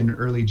effect in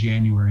early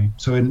January.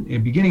 So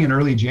beginning in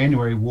early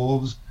January,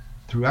 wolves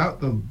throughout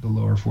the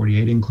lower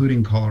 48,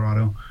 including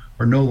Colorado,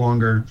 are no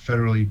longer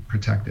federally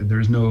protected. There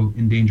is no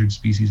Endangered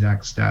Species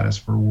Act status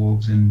for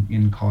wolves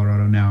in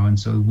Colorado now. And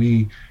so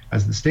we,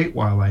 as the state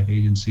wildlife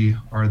agency,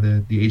 are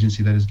the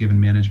agency that is given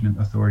management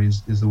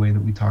authorities, is the way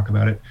that we talk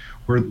about it.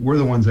 We're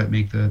the ones that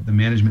make the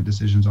management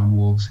decisions on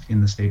wolves in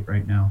the state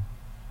right now.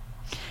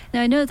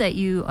 Now, I know that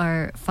you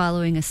are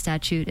following a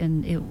statute,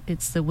 and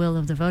it's the will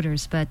of the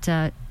voters, but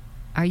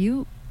are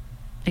you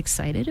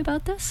excited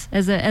about this?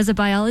 As a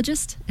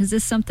biologist, is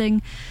this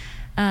something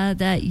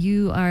that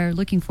you are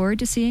looking forward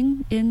to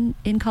seeing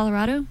in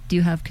Colorado? Do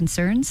you have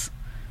concerns?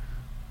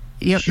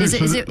 Sure.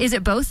 Is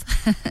it both?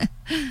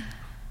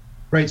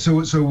 Right.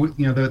 So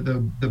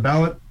the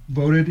ballot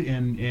voted,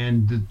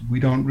 and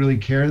we don't really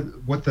care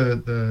what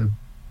the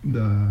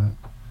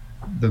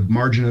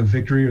margin of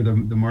victory or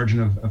the margin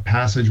of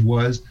passage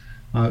was.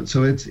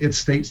 So it's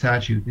state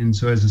statute, and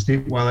so as a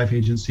state wildlife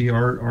agency,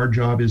 our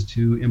job is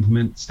to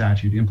implement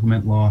statute,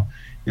 implement law,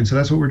 and so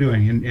that's what we're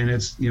doing. And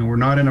it's we're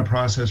not in a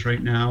process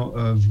right now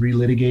of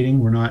relitigating.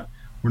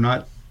 We're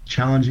not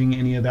challenging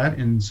any of that,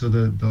 and so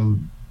the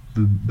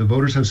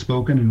voters have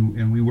spoken,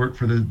 and we work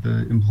for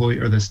the employee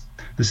or the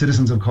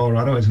citizens of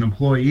Colorado. As an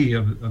employee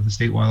of the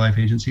state wildlife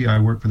agency, I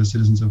work for the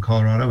citizens of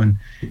Colorado,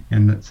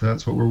 and so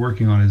that's what we're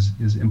working on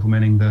is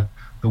implementing the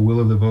will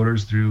of the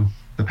voters through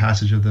the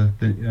passage of the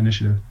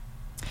initiative.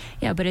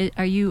 Yeah, but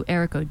are you,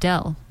 Eric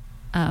O'Dell,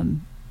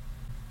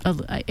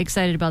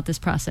 excited about this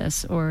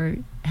process, or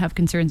have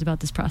concerns about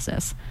this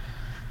process?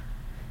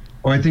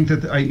 Well, I think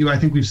that I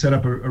think we've set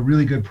up a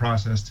really good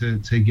process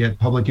to get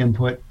public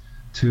input,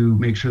 to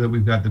make sure that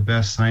we've got the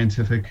best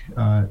scientific,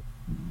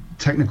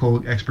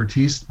 technical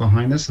expertise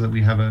behind us, so that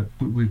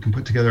we can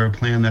put together a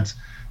plan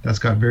that's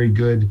got very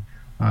good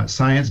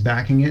science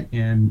backing it,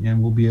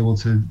 and we'll be able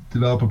to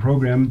develop a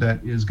program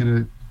that is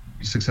going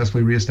to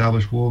successfully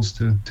reestablish wolves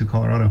to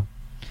Colorado.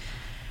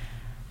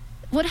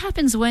 What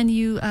happens when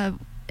you,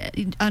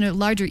 on a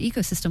larger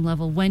ecosystem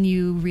level, when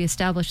you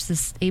reestablish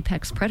this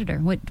apex predator?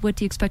 What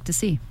do you expect to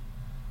see?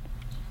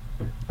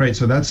 Right,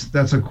 so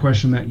that's a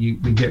question that we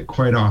get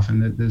quite often.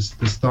 That this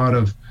thought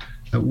of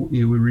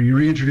we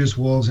reintroduce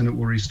wolves and it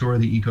will restore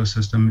the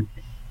ecosystem,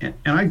 and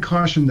I'd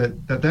caution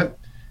that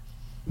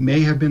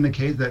may have been the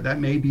case. That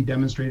may be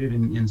demonstrated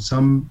in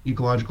some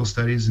ecological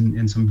studies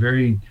in some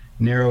very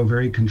narrow,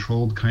 very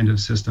controlled kind of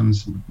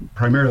systems,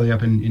 primarily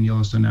up in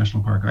Yellowstone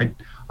National Park.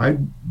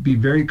 I'd be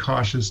very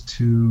cautious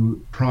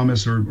to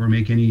promise or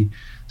make any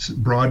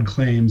broad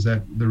claims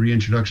that the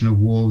reintroduction of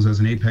wolves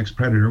as an apex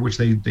predator, which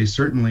they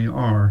certainly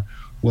are,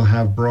 will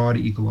have broad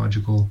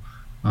ecological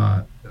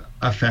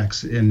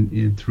effects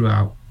in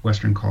throughout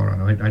Western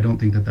Colorado. I don't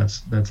think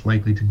that's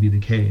likely to be the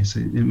case.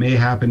 It may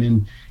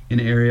happen in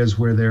areas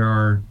where there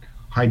are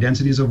high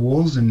densities of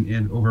wolves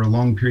and over a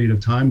long period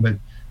of time, but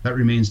that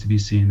remains to be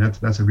seen.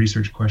 That's a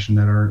research question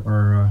that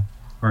our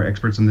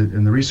experts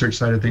in the research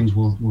side of things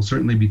will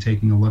certainly be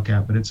taking a look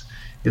at. But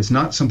it's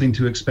not something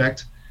to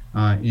expect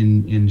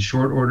in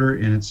short order,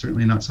 and it's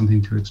certainly not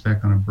something to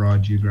expect on a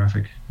broad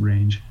geographic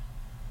range.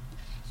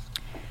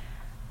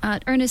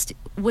 Ernest,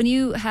 when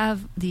you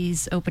have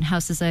these open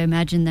houses, I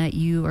imagine that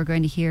you are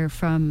going to hear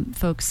from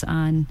folks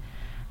on,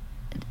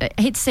 I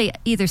hate to say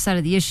either side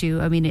of the issue.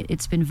 I mean,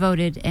 it's been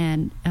voted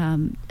on,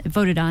 and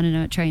I'm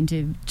not trying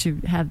to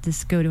have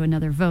this go to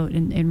another vote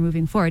and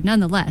moving forward.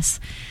 Nonetheless,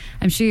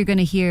 I'm sure you're going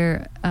to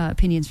hear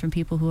opinions from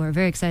people who are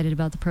very excited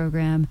about the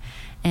program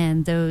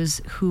and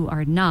those who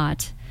are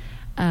not,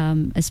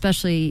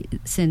 especially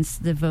since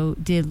the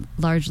vote did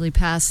largely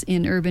pass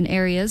in urban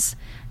areas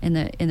in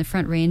the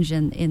Front Range,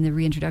 and in the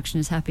reintroduction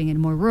is happening in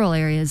more rural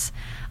areas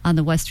on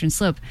the Western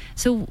Slope.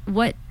 So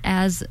what,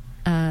 as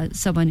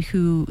someone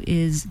who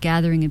is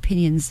gathering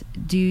opinions,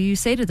 do you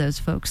say to those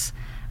folks?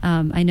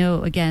 I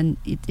know, again,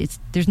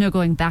 there's no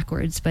going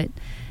backwards, but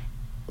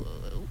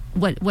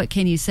what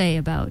can you say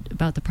about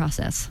the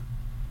process?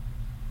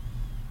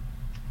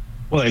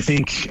 Well, I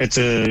think it's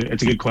a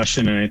good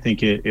question, and I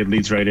think it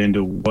leads right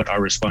into what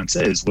our response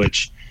is,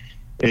 which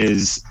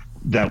is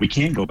that we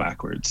can't go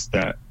backwards.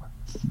 That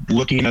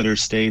looking at other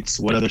states,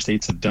 what other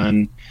states have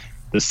done,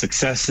 the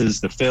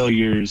successes, the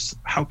failures,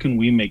 how can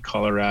we make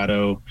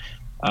Colorado?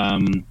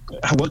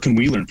 What can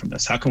we learn from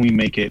this? How can we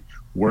make it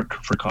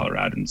work for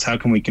Coloradans? How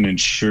can we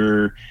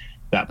ensure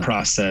that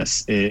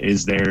process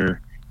is there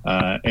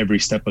every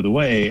step of the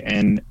way?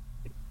 And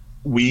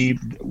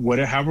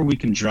however we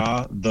can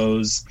draw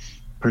those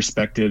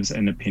perspectives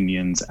and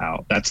opinions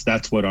out.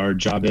 That's what our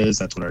job is.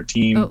 That's what our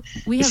team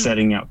is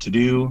setting out to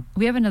do.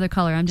 We have another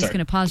caller. I'm just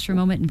going to pause for a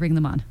moment and bring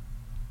them on.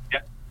 Yeah.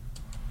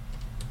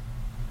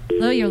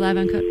 Hello, you're live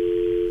on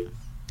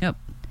Nope.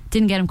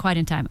 Didn't get him quite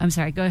in time. I'm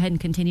sorry. Go ahead and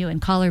continue.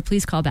 And caller,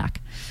 please call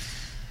back.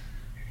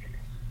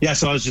 Yeah,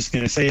 so I was just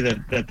going to say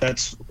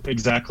that's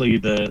exactly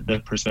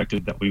the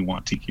perspective that we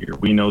want to hear.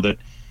 We know that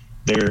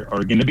there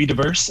are going to be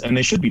diverse, and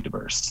they should be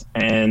diverse.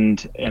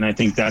 And I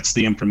think that's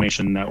the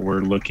information that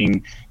we're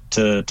looking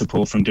to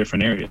pull from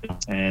different areas.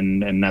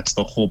 And that's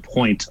the whole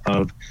point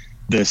of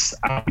this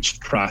outreach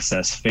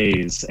process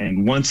phase.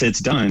 And once it's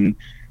done,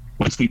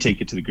 once we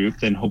take it to the group,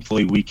 then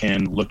hopefully we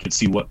can look and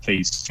see what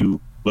phase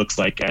 2 looks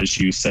like, as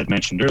you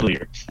mentioned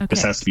earlier. Okay.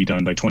 This has to be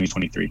done by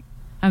 2023.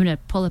 I'm going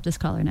to pull up this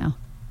caller now.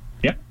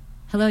 Yep.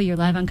 Hello, you're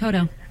live on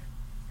KOTO.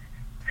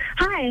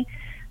 Hi.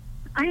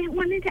 I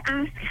wanted to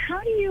ask,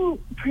 how do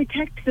you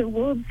protect the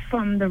wolves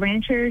from the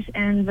ranchers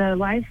and the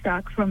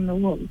livestock from the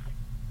wolves?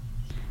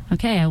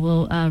 Okay, I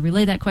will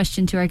relay that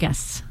question to our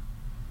guests.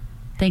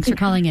 Thanks for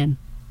calling in.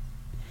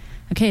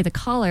 Okay, the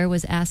caller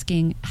was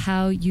asking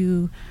how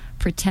you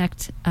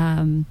protect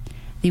the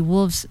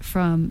wolves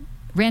from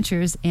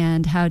ranchers,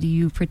 and how do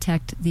you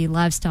protect the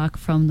livestock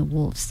from the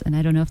wolves? And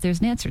I don't know if there's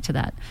an answer to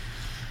that.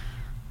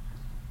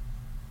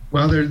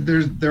 Well,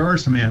 there are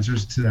some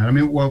answers to that. I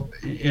mean,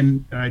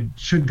 and I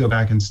should go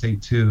back and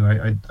state too.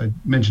 I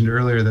mentioned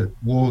earlier that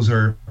wolves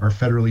are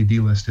federally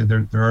delisted.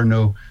 There are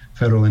no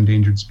Federal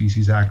Endangered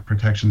Species Act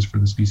protections for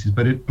the species.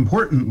 But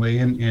importantly,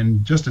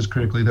 and just as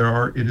critically,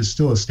 it is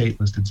still a state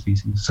listed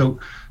species. So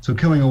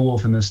killing a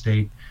wolf in this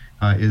state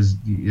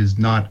is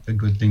not a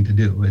good thing to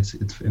do. It's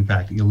in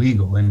fact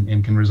illegal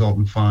and can result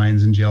in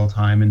fines and jail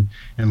time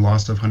and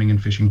loss of hunting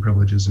and fishing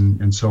privileges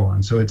and so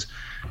on. So it's,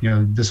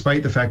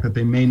 despite the fact that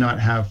they may not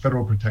have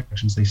federal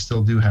protections, they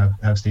still do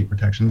have state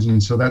protections.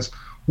 And so that's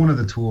one of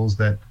the tools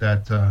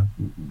that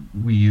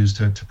we use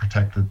to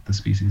protect the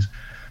species.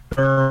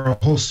 There are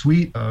a whole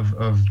suite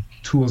of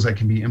tools that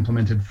can be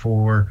implemented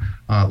for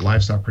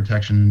livestock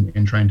protection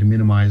and trying to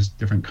minimize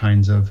different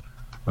kinds of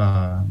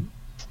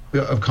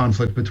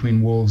conflict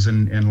between wolves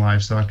and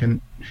livestock.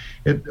 And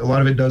a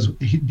lot of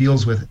it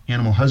deals with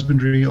animal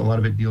husbandry. A lot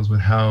of it deals with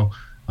how,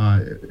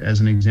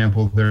 as an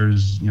example,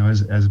 there's,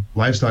 as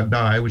livestock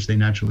die, which they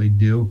naturally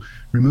do,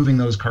 removing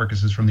those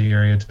carcasses from the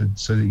area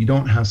so that you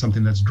don't have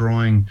something that's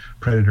drawing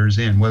predators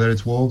in, whether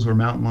it's wolves or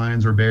mountain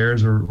lions or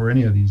bears or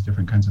any of these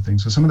different kinds of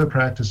things. So some of the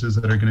practices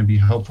that are going to be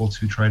helpful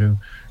to try to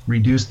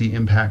reduce the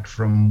impact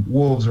from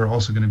wolves are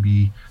also going to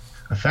be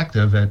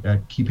effective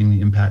at keeping the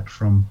impact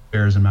from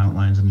bears and mountain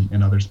lions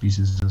and other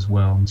species as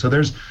well. And so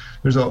there's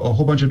a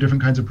whole bunch of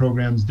different kinds of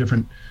programs,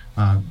 different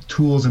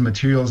tools and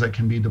materials that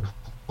can be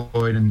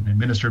deployed and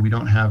administered. We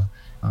don't have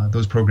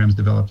those programs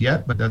developed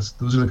yet, but those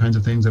are the kinds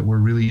of things that we're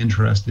really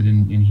interested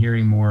in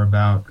hearing more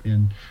about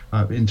in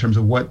terms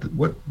of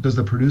what does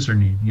the producer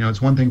need.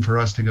 It's one thing for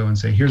us to go and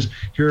say,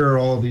 here are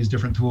all of these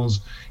different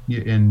tools,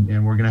 and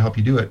we're going to help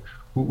you do it.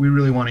 What we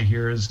really want to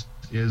hear is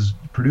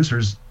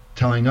producers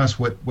telling us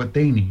what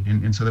they need,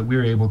 and so that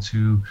we're able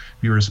to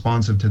be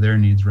responsive to their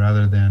needs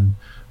rather than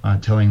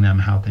telling them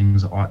how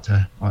things ought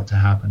to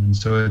happen. And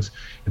so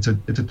it's a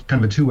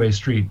kind of a two-way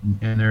street,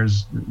 and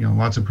there's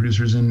lots of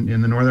producers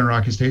in the northern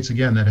Rocky States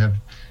again that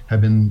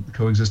have been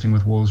coexisting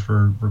with wolves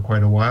for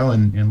quite a while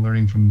and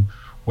learning from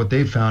what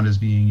they've found as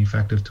being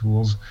effective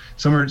tools.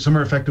 Some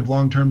are effective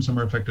long-term, some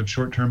are effective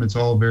short-term. It's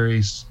all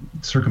very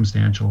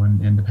circumstantial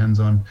and depends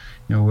on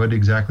what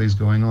exactly is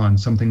going on.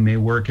 Something may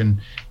work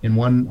on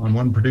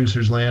one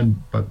producer's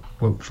land, but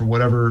for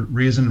whatever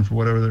reason, for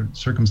whatever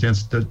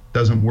circumstance, that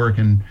doesn't work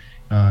in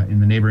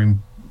the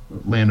neighboring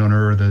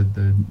landowner or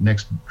the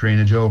next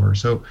drainage over.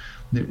 So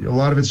a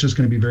lot of it's just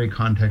going to be very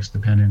context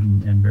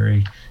dependent and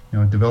very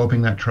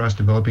developing that trust,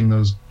 developing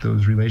those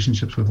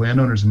relationships with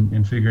landowners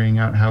and figuring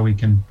out how we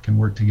can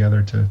work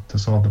together to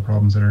solve the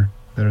problems that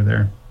are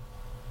there.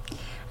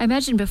 I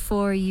imagine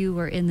before you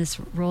were in this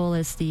role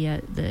as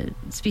the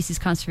Species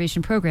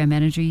Conservation Program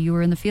Manager, you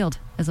were in the field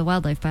as a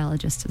wildlife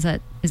biologist. Is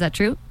that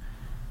true?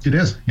 It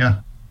is,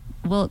 yeah.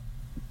 Well,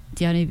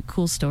 do you have any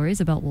cool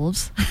stories about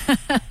wolves?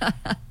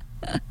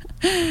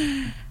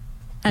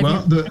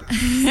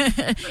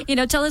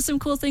 Tell us some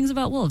cool things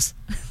about wolves.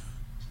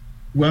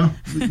 Well,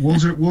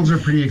 wolves are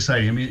pretty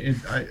exciting. I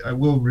mean, I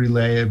will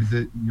relay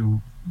that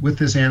with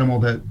this animal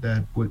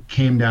that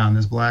came down,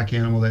 this black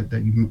animal that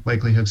you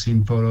likely have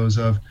seen photos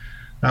of,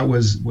 that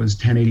was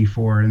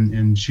 1084,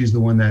 and she's the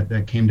one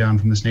that came down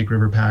from the Snake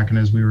River Pack. And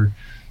as we were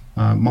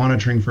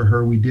monitoring for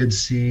her, we did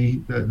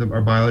see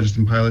our biologists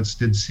and pilots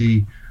did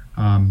see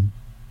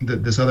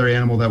this other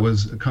animal that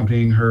was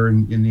accompanying her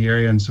in the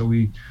area, and so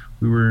we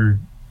were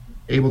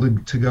able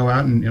to go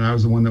out, and I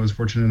was the one that was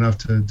fortunate enough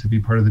to be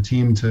part of the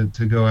team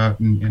to go out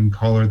and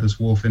collar this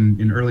wolf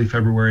in early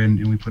February,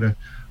 and we put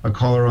a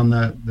collar on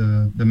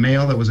the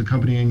male that was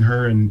accompanying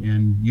her,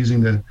 and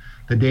using the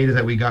data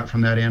that we got from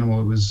that animal,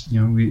 it was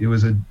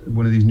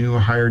one of these new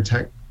higher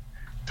tech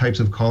types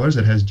of collars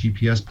that has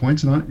GPS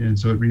points on it, and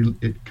so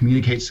it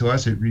communicates to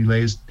us, it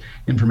relays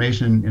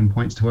information and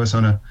points to us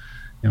on a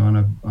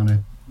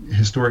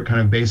historic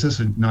kind of basis,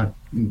 and not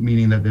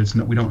meaning that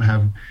we don't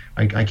have,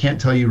 I can't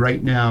tell you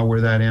right now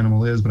where that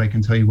animal is, but I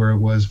can tell you where it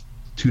was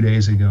 2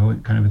 days ago,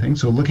 kind of a thing.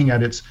 So looking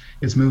at its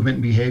movement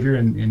and behavior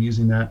and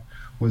using that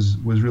was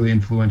really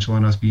influential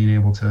in us being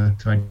able to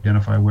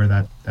identify where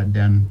that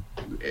den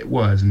it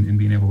was and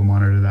being able to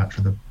monitor that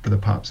for the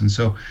pups. And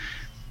so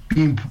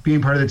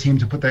being part of the team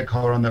to put that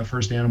collar on that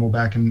first animal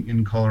back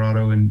in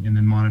Colorado and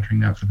then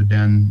monitoring that for the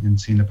den and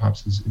seeing the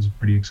pups is a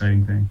pretty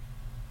exciting thing.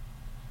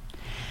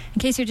 In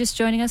case you're just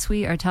joining us,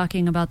 we are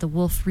talking about the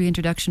Wolf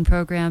Reintroduction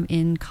Program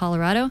in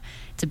Colorado.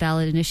 It's a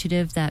ballot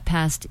initiative that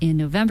passed in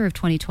November of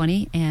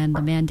 2020, and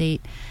the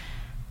mandate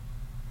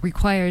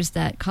requires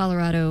that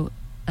Colorado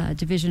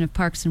Division of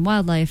Parks and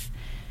Wildlife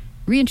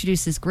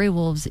reintroduces gray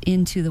wolves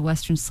into the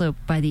Western Slope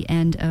by the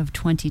end of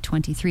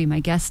 2023. My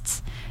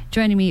guests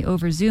joining me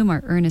over Zoom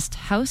are Ernest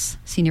House,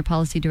 Senior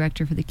Policy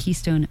Director for the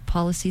Keystone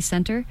Policy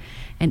Center,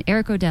 and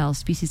Eric Odell,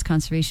 Species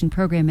Conservation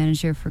Program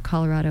Manager for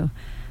Colorado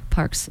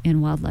Parks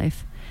and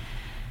Wildlife.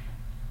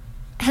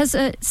 Has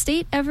a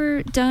state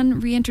ever done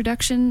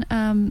reintroduction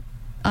on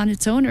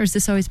its own, or has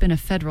this always been a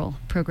federal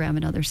program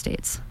in other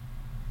states?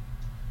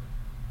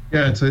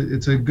 Yeah,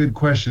 it's a good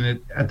question.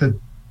 At the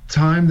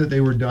time that they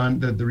were done,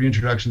 that the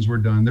reintroductions were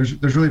done,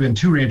 there's really been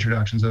two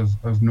reintroductions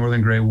of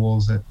northern gray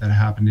wolves that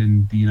happened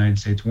in the United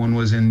States. One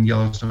was in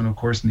Yellowstone, of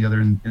course, and the other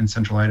in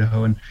central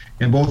Idaho,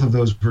 and both of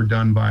those were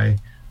done by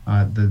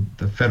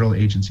the federal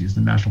agencies,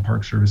 the National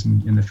Park Service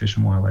and the Fish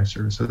and Wildlife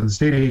Service. So the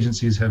state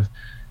agencies have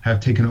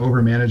taken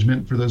over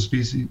management for those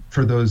species,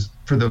 for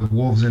the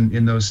wolves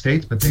in those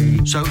states, but they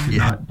did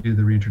not do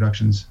the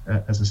reintroductions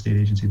as a state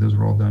agency. Those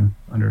were all done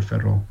under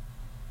federal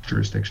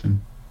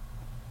jurisdiction.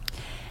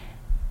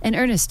 And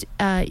Ernest,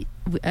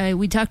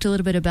 we talked a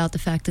little bit about the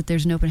fact that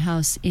there's an open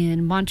house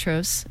in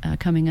Montrose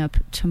coming up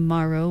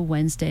tomorrow,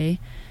 Wednesday,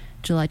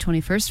 July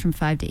 21st from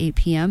 5 to 8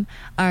 p.m.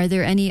 Are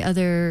there any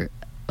other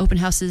open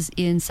houses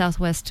in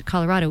Southwest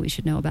Colorado we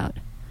should know about?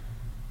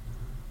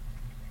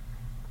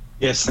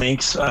 Yes,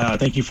 thanks.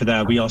 Thank you for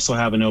that. We also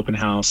have an open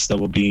house that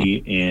will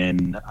be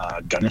in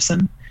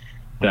Gunnison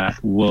that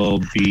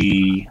will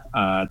be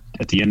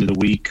at the end of the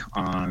week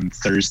on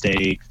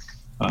Thursday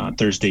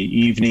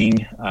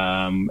evening.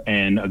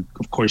 And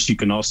of course, you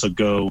can also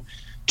go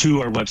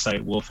to our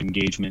website,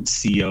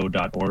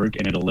 wolfengagementco.org,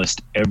 and it'll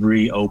list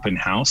every open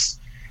house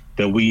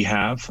that we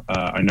have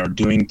and are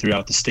doing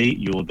throughout the state.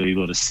 You'll be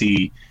able to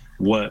see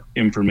what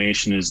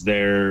information is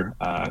there,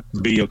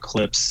 video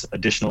clips,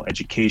 additional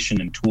education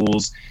and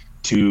tools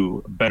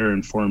to better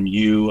inform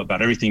you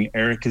about everything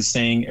Eric is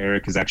saying.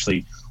 Eric is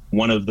actually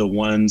one of the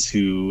ones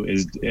who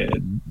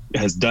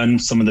has done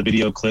some of the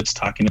video clips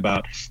talking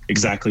about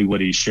exactly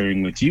what he's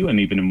sharing with you, and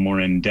even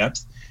more in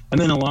depth. And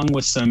then along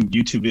with some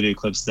YouTube video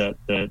clips that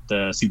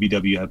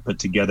CBW have put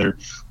together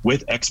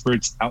with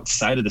experts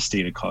outside of the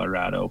state of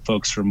Colorado,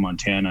 folks from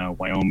Montana,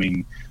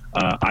 Wyoming,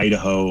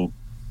 Idaho,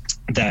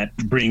 that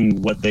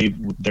bring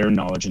their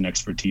knowledge and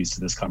expertise to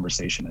this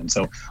conversation. And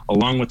so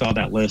along with all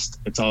that list,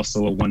 it's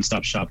also a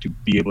one-stop shop to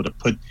be able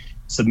to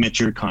submit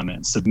your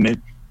comments, submit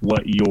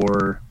what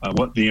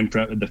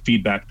the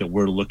feedback that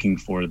we're looking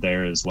for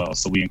there as well.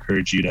 So we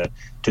encourage you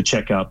to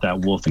check out that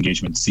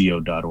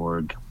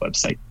wolfengagementco.org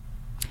website.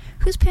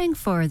 Who's paying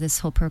for this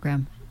whole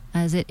program?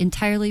 Is it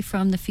entirely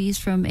from the fees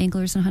from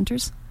anglers and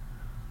hunters?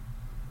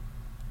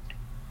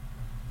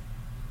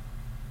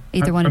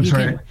 Either one of you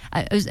can.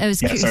 I was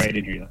curious. Sorry, I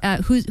didn't hear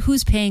that.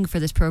 Who's paying for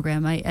this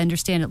program? I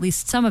understand at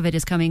least some of it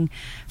is coming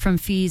from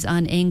fees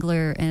on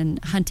angler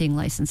and hunting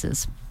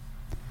licenses.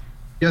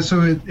 Yeah,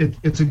 so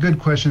it's a good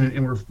question,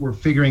 and we're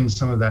figuring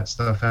some of that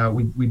stuff out.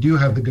 We do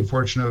have the good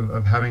fortune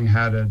of having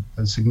had a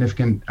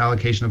significant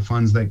allocation of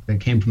funds that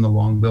came from the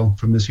long bill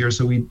from this year.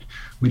 So we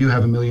do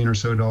have $1 million or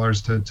so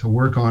to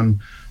work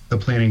on the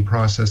planning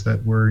process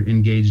that we're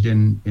engaged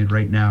in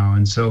right now.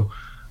 And so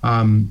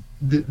one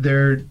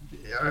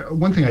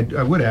thing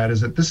I would add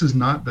is that this is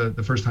not the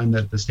first time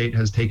that the state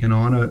has taken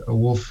on a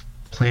wolf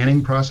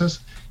planning process.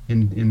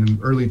 In the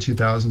early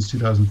 2000s,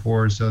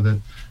 2004, so that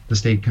the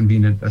state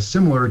convened a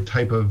similar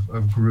type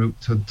of group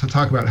to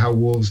talk about how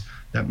wolves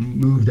that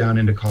move down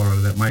into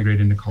Colorado, that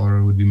migrate into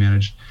Colorado, would be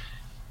managed.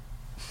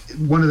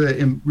 One of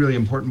the really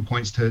important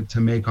points to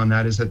make on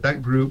that is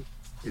that group,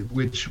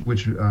 which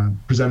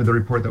presented the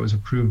report that was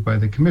approved by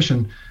the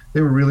commission,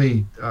 they were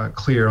really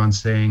clear on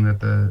saying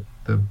that the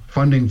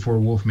funding for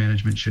wolf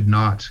management should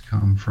not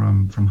come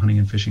from hunting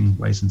and fishing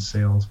license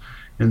sales.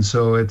 And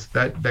so it's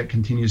that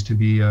continues to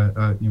be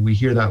we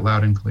hear that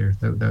loud and clear,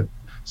 that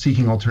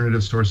seeking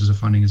alternative sources of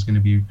funding is going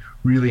to be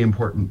really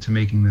important to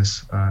making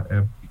this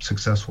a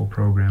successful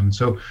program. And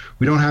so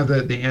we don't have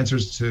the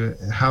answers to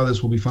how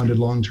this will be funded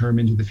long term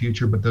into the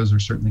future, but those are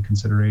certainly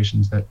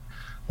considerations that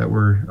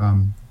we're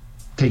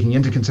taking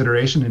into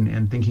consideration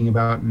and thinking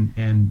about,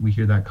 and we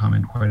hear that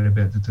comment quite a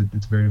bit. It's a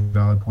very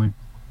valid point.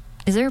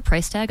 Is there a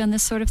price tag on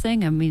this sort of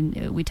thing? I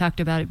mean, we talked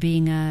about it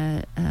being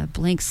a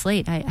blank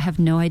slate. I have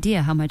no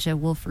idea how much a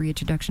wolf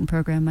reintroduction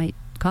program might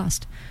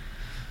cost.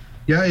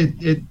 Yeah,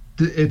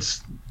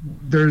 it's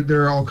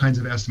there are all kinds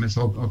of estimates,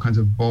 all kinds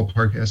of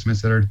ballpark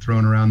estimates that are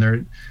thrown around there.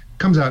 It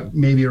comes out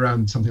maybe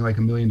around something like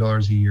 $1 million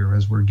a year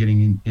as we're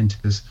getting into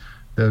this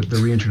the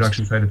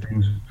reintroduction side of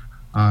things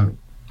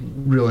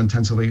real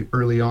intensively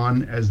early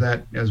on, as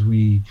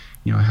we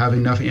have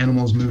enough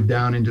animals move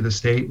down into the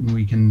state and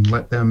we can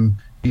let them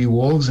be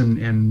wolves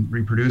and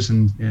reproduce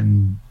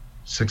and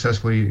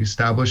successfully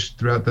establish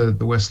throughout the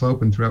West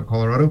Slope and throughout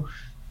Colorado,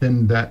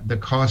 then that the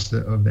cost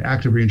of the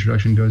active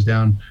reintroduction goes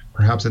down.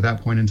 Perhaps at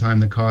that point in time,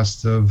 the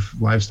costs of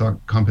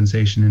livestock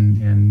compensation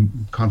and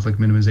conflict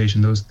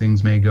minimization, those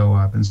things may go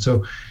up. And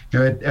so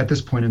at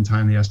this point in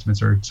time, the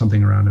estimates are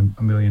something around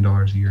 $1 million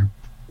a year.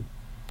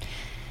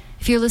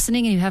 If you're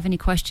listening and you have any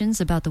questions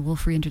about the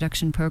wolf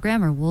reintroduction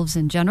program or wolves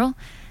in general,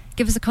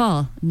 give us a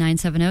call,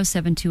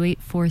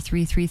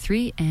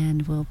 970-728-4333,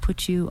 and we'll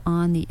put you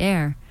on the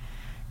air.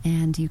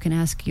 And you can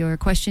ask your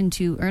question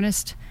to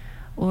Ernest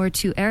or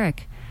to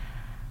Eric.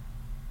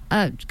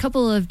 A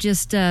couple of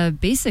just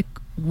basic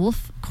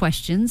wolf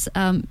questions.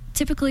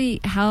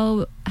 Typically,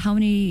 how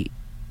many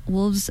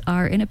wolves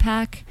are in a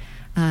pack?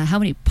 How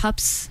many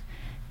pups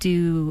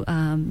do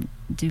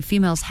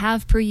females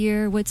have per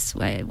year? What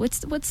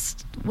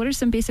are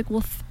some basic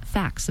wolf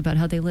facts about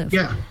how they live?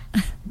 Yeah,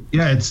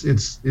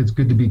 it's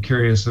good to be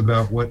curious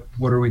about what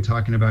are we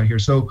talking about here.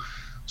 So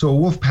a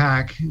wolf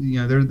pack,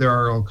 there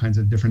are all kinds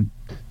of different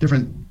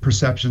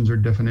perceptions or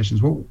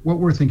definitions. What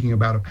we're thinking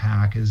about a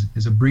pack is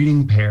a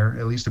breeding pair,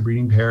 at least a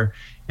breeding pair,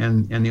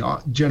 and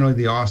generally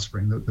the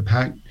offspring. The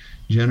pack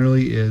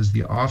generally is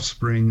the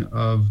offspring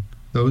of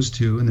those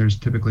two, and there's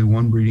typically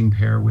one breeding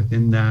pair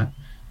within that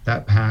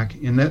pack,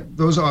 and that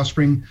those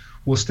offspring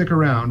will stick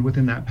around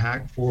within that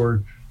pack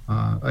for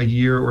a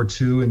year or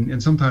two,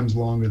 and sometimes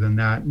longer than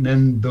that. And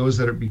then those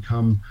that have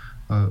become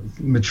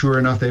mature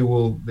enough, they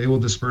will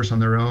disperse on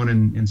their own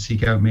and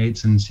seek out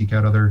mates and seek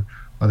out other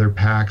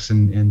packs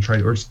and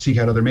seek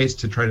out other mates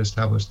to try to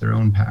establish their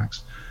own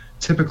packs.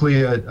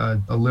 Typically,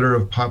 a litter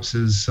of pups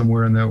is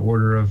somewhere in the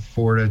order of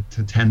 4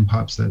 to 10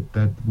 pups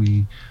that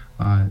we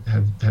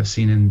have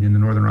seen in the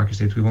Northern Rocky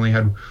States. We've only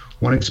had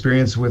one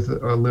experience with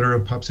a litter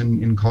of pups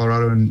in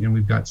Colorado, and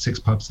we've got 6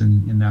 pups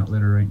in that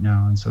litter right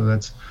now. And so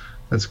that's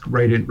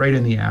right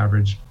in the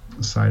average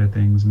side of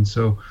things. And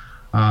so,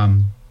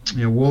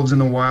 wolves in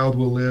the wild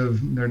will live.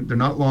 They're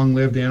not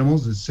long-lived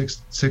animals.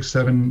 It's 6,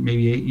 7,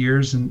 maybe 8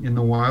 years in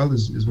the wild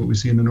is what we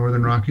see in the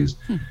Northern Rockies.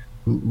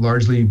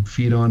 Largely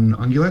feed on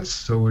ungulates.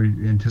 So we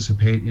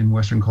anticipate in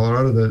Western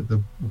Colorado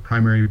the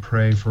primary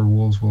prey for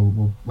wolves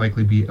will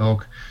likely be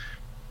elk,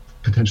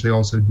 potentially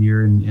also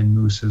deer and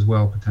moose as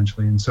well,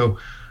 potentially. And so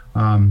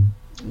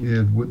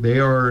they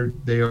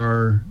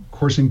are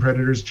coursing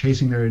predators,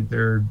 chasing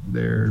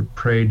their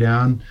prey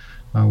down,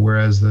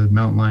 whereas the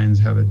mountain lions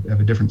have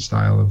a different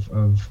style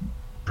of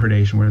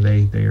predation where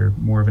they are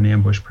more of an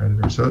ambush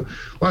predator. So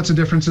lots of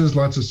differences,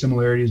 lots of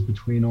similarities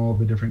between all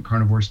the different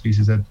carnivore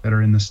species that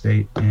are in the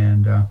state,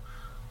 and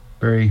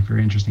very,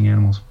 very interesting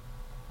animals.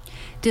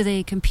 Do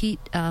they compete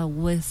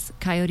with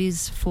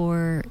coyotes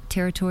for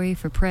territory,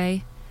 for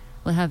prey?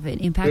 Will have an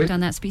impact on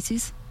that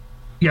species?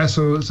 Yeah,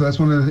 so that's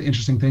one of the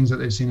interesting things that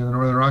they've seen in the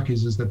Northern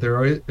Rockies is that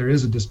there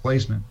is a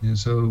displacement. And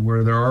so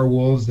where there are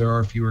wolves, there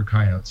are fewer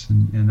coyotes,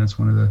 and that's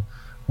one of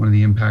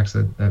the impacts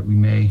that we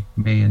may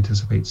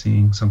anticipate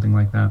seeing something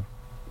like that.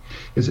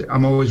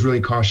 I'm always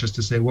really cautious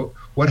to say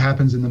what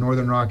happens in the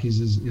Northern Rockies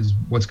is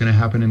what's going to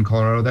happen in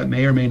Colorado. That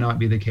may or may not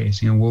be the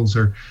case. Wolves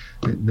they're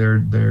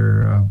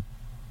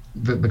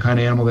the kind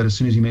of animal that as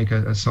soon as you make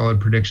a solid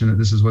prediction that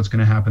this is what's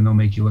going to happen, they'll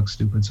make you look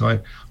stupid. So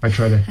I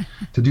try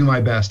to do my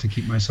best to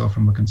keep myself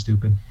from looking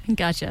stupid.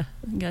 Gotcha.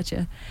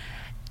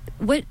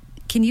 What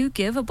can you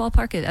give a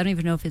ballpark? I don't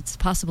even know if it's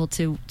possible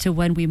to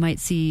when we might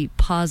see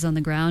paws on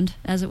the ground,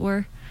 as it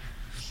were.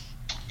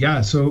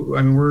 Yeah, so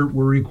I mean we're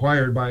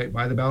required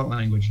by the ballot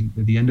language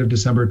at the end of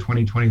December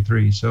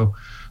 2023. So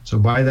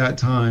by that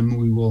time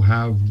we will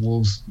have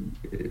wolves,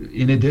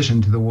 in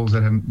addition to the wolves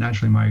that have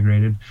naturally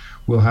migrated.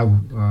 We'll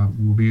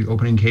be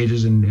opening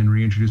cages and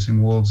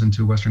reintroducing wolves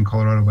into Western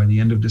Colorado by the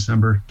end of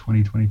December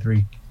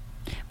 2023.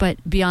 But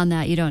beyond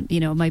that, you don't.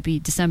 It might be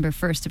December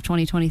 1st of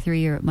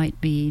 2023, or it might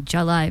be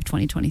July of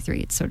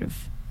 2023. It's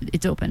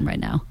open right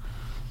now.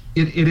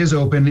 It is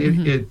open.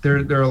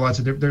 Mm-hmm. There are lots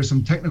of there's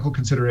some technical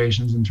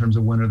considerations in terms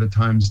of when are the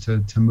times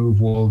to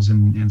move wolves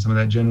and some of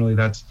that. Generally,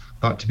 that's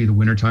thought to be the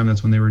winter time.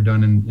 That's when they were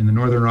done in the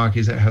Northern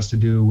Rockies. That has to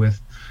do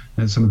with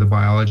some of the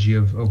biology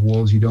of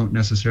wolves. You don't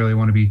necessarily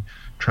want to be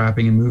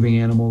trapping and moving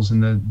animals in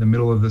the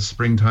middle of the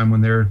springtime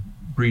when they're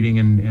breeding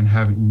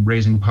and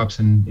raising pups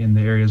in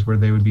the areas where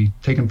they would be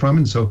taken from.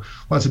 And so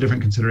lots of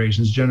different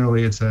considerations.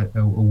 Generally, it's a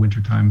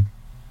wintertime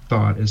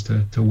thought as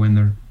to when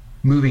the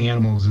moving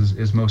animals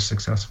is most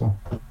successful.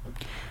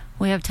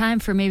 We have time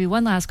for maybe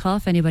one last call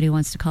if anybody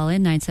wants to call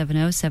in,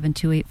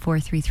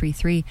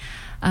 970-728-4333.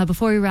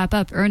 Before we wrap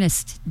up,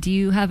 Ernest, do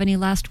you have any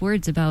last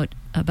words about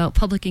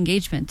public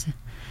engagement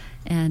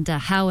and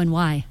how and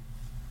why?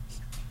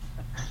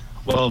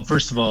 Well,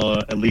 first of all,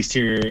 at least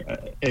here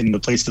in the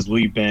places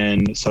we've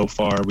been so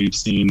far, we've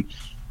seen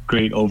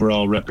great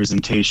overall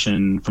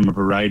representation from a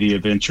variety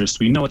of interests.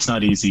 We know it's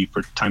not easy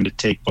for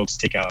folks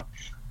to take out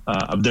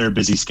of their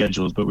busy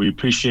schedules, but we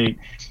appreciate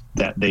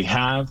that they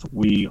have.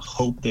 We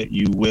hope that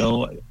you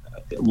will.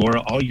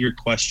 Laura, all your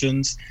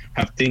questions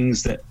have been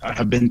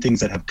things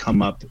that have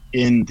come up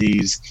in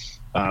these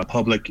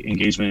public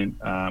engagement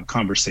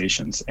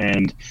conversations.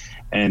 And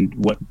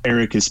what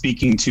Eric is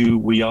speaking to,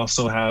 we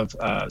also have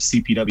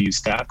CPW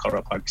staff,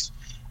 Colorado Parks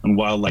and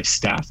Wildlife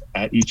staff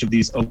at each of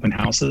these open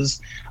houses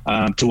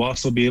to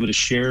also be able to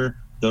share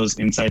those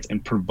insights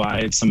and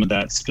provide some of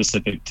that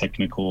specific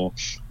technical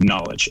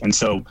knowledge. And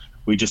so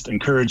we just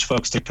encourage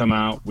folks to come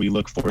out. We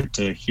look forward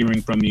to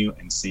hearing from you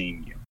and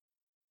seeing you.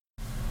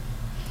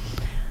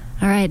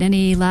 All right.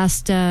 Any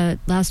last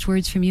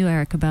words from you,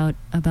 Eric, about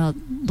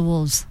the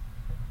wolves?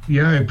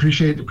 Yeah, I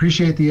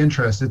appreciate the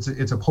interest.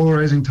 It's a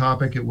polarizing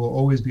topic. It will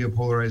always be a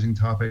polarizing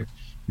topic.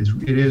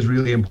 It is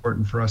really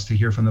important for us to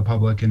hear from the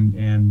public,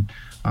 and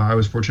I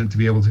was fortunate to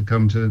be able to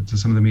come to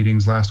some of the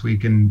meetings last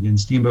week in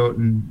Steamboat,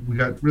 and we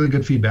got really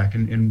good feedback,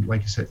 and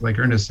like you said, like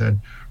Ernest said,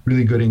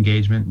 really good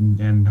engagement,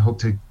 and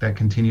hope that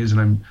continues.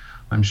 And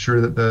I'm sure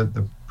that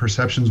the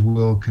perceptions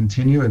will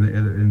continue,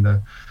 and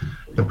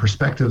the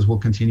perspectives will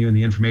continue, and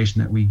the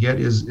information that we get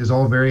is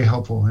all very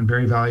helpful and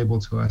very valuable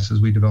to us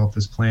as we develop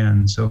this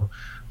plan. So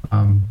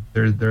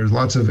there's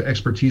lots of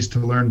expertise to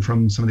learn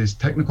from some of these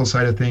technical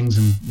side of things,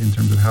 and in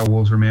terms of how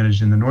wolves were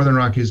managed in the Northern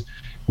Rockies.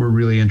 We're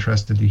really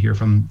interested to hear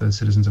from the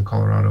citizens of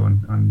Colorado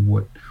on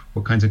what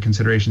kinds of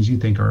considerations you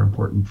think are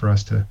important for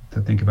us to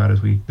think about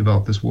as we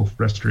develop this wolf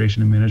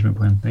restoration and management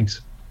plan.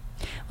 Thanks.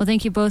 Well,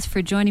 thank you both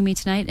for joining me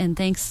tonight, and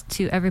thanks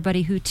to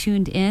everybody who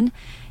tuned in.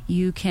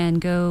 You can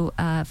go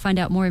find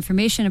out more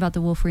information about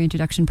the Wolf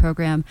Reintroduction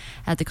Program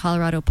at the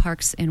Colorado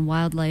Parks and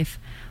Wildlife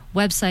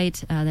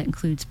website that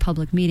includes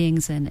public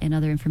meetings and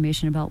other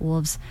information about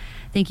wolves.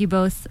 Thank you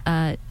both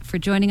for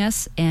joining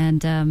us,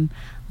 and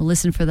we'll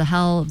listen for the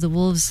howl of the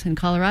wolves in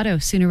Colorado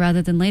sooner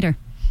rather than later.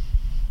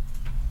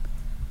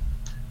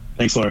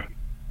 Thanks, Laura.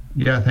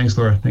 Yeah, thanks,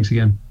 Laura. Thanks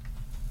again.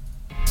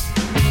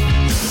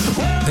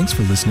 Thanks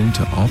for listening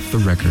to Off the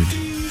Record.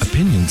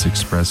 Opinions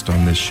expressed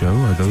on this show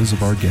are those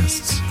of our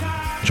guests.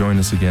 Join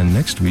us again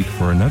next week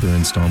for another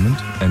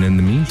installment, and in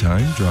the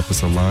meantime, drop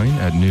us a line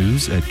at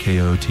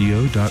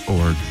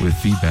news@koto.org with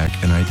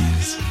feedback and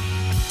ideas.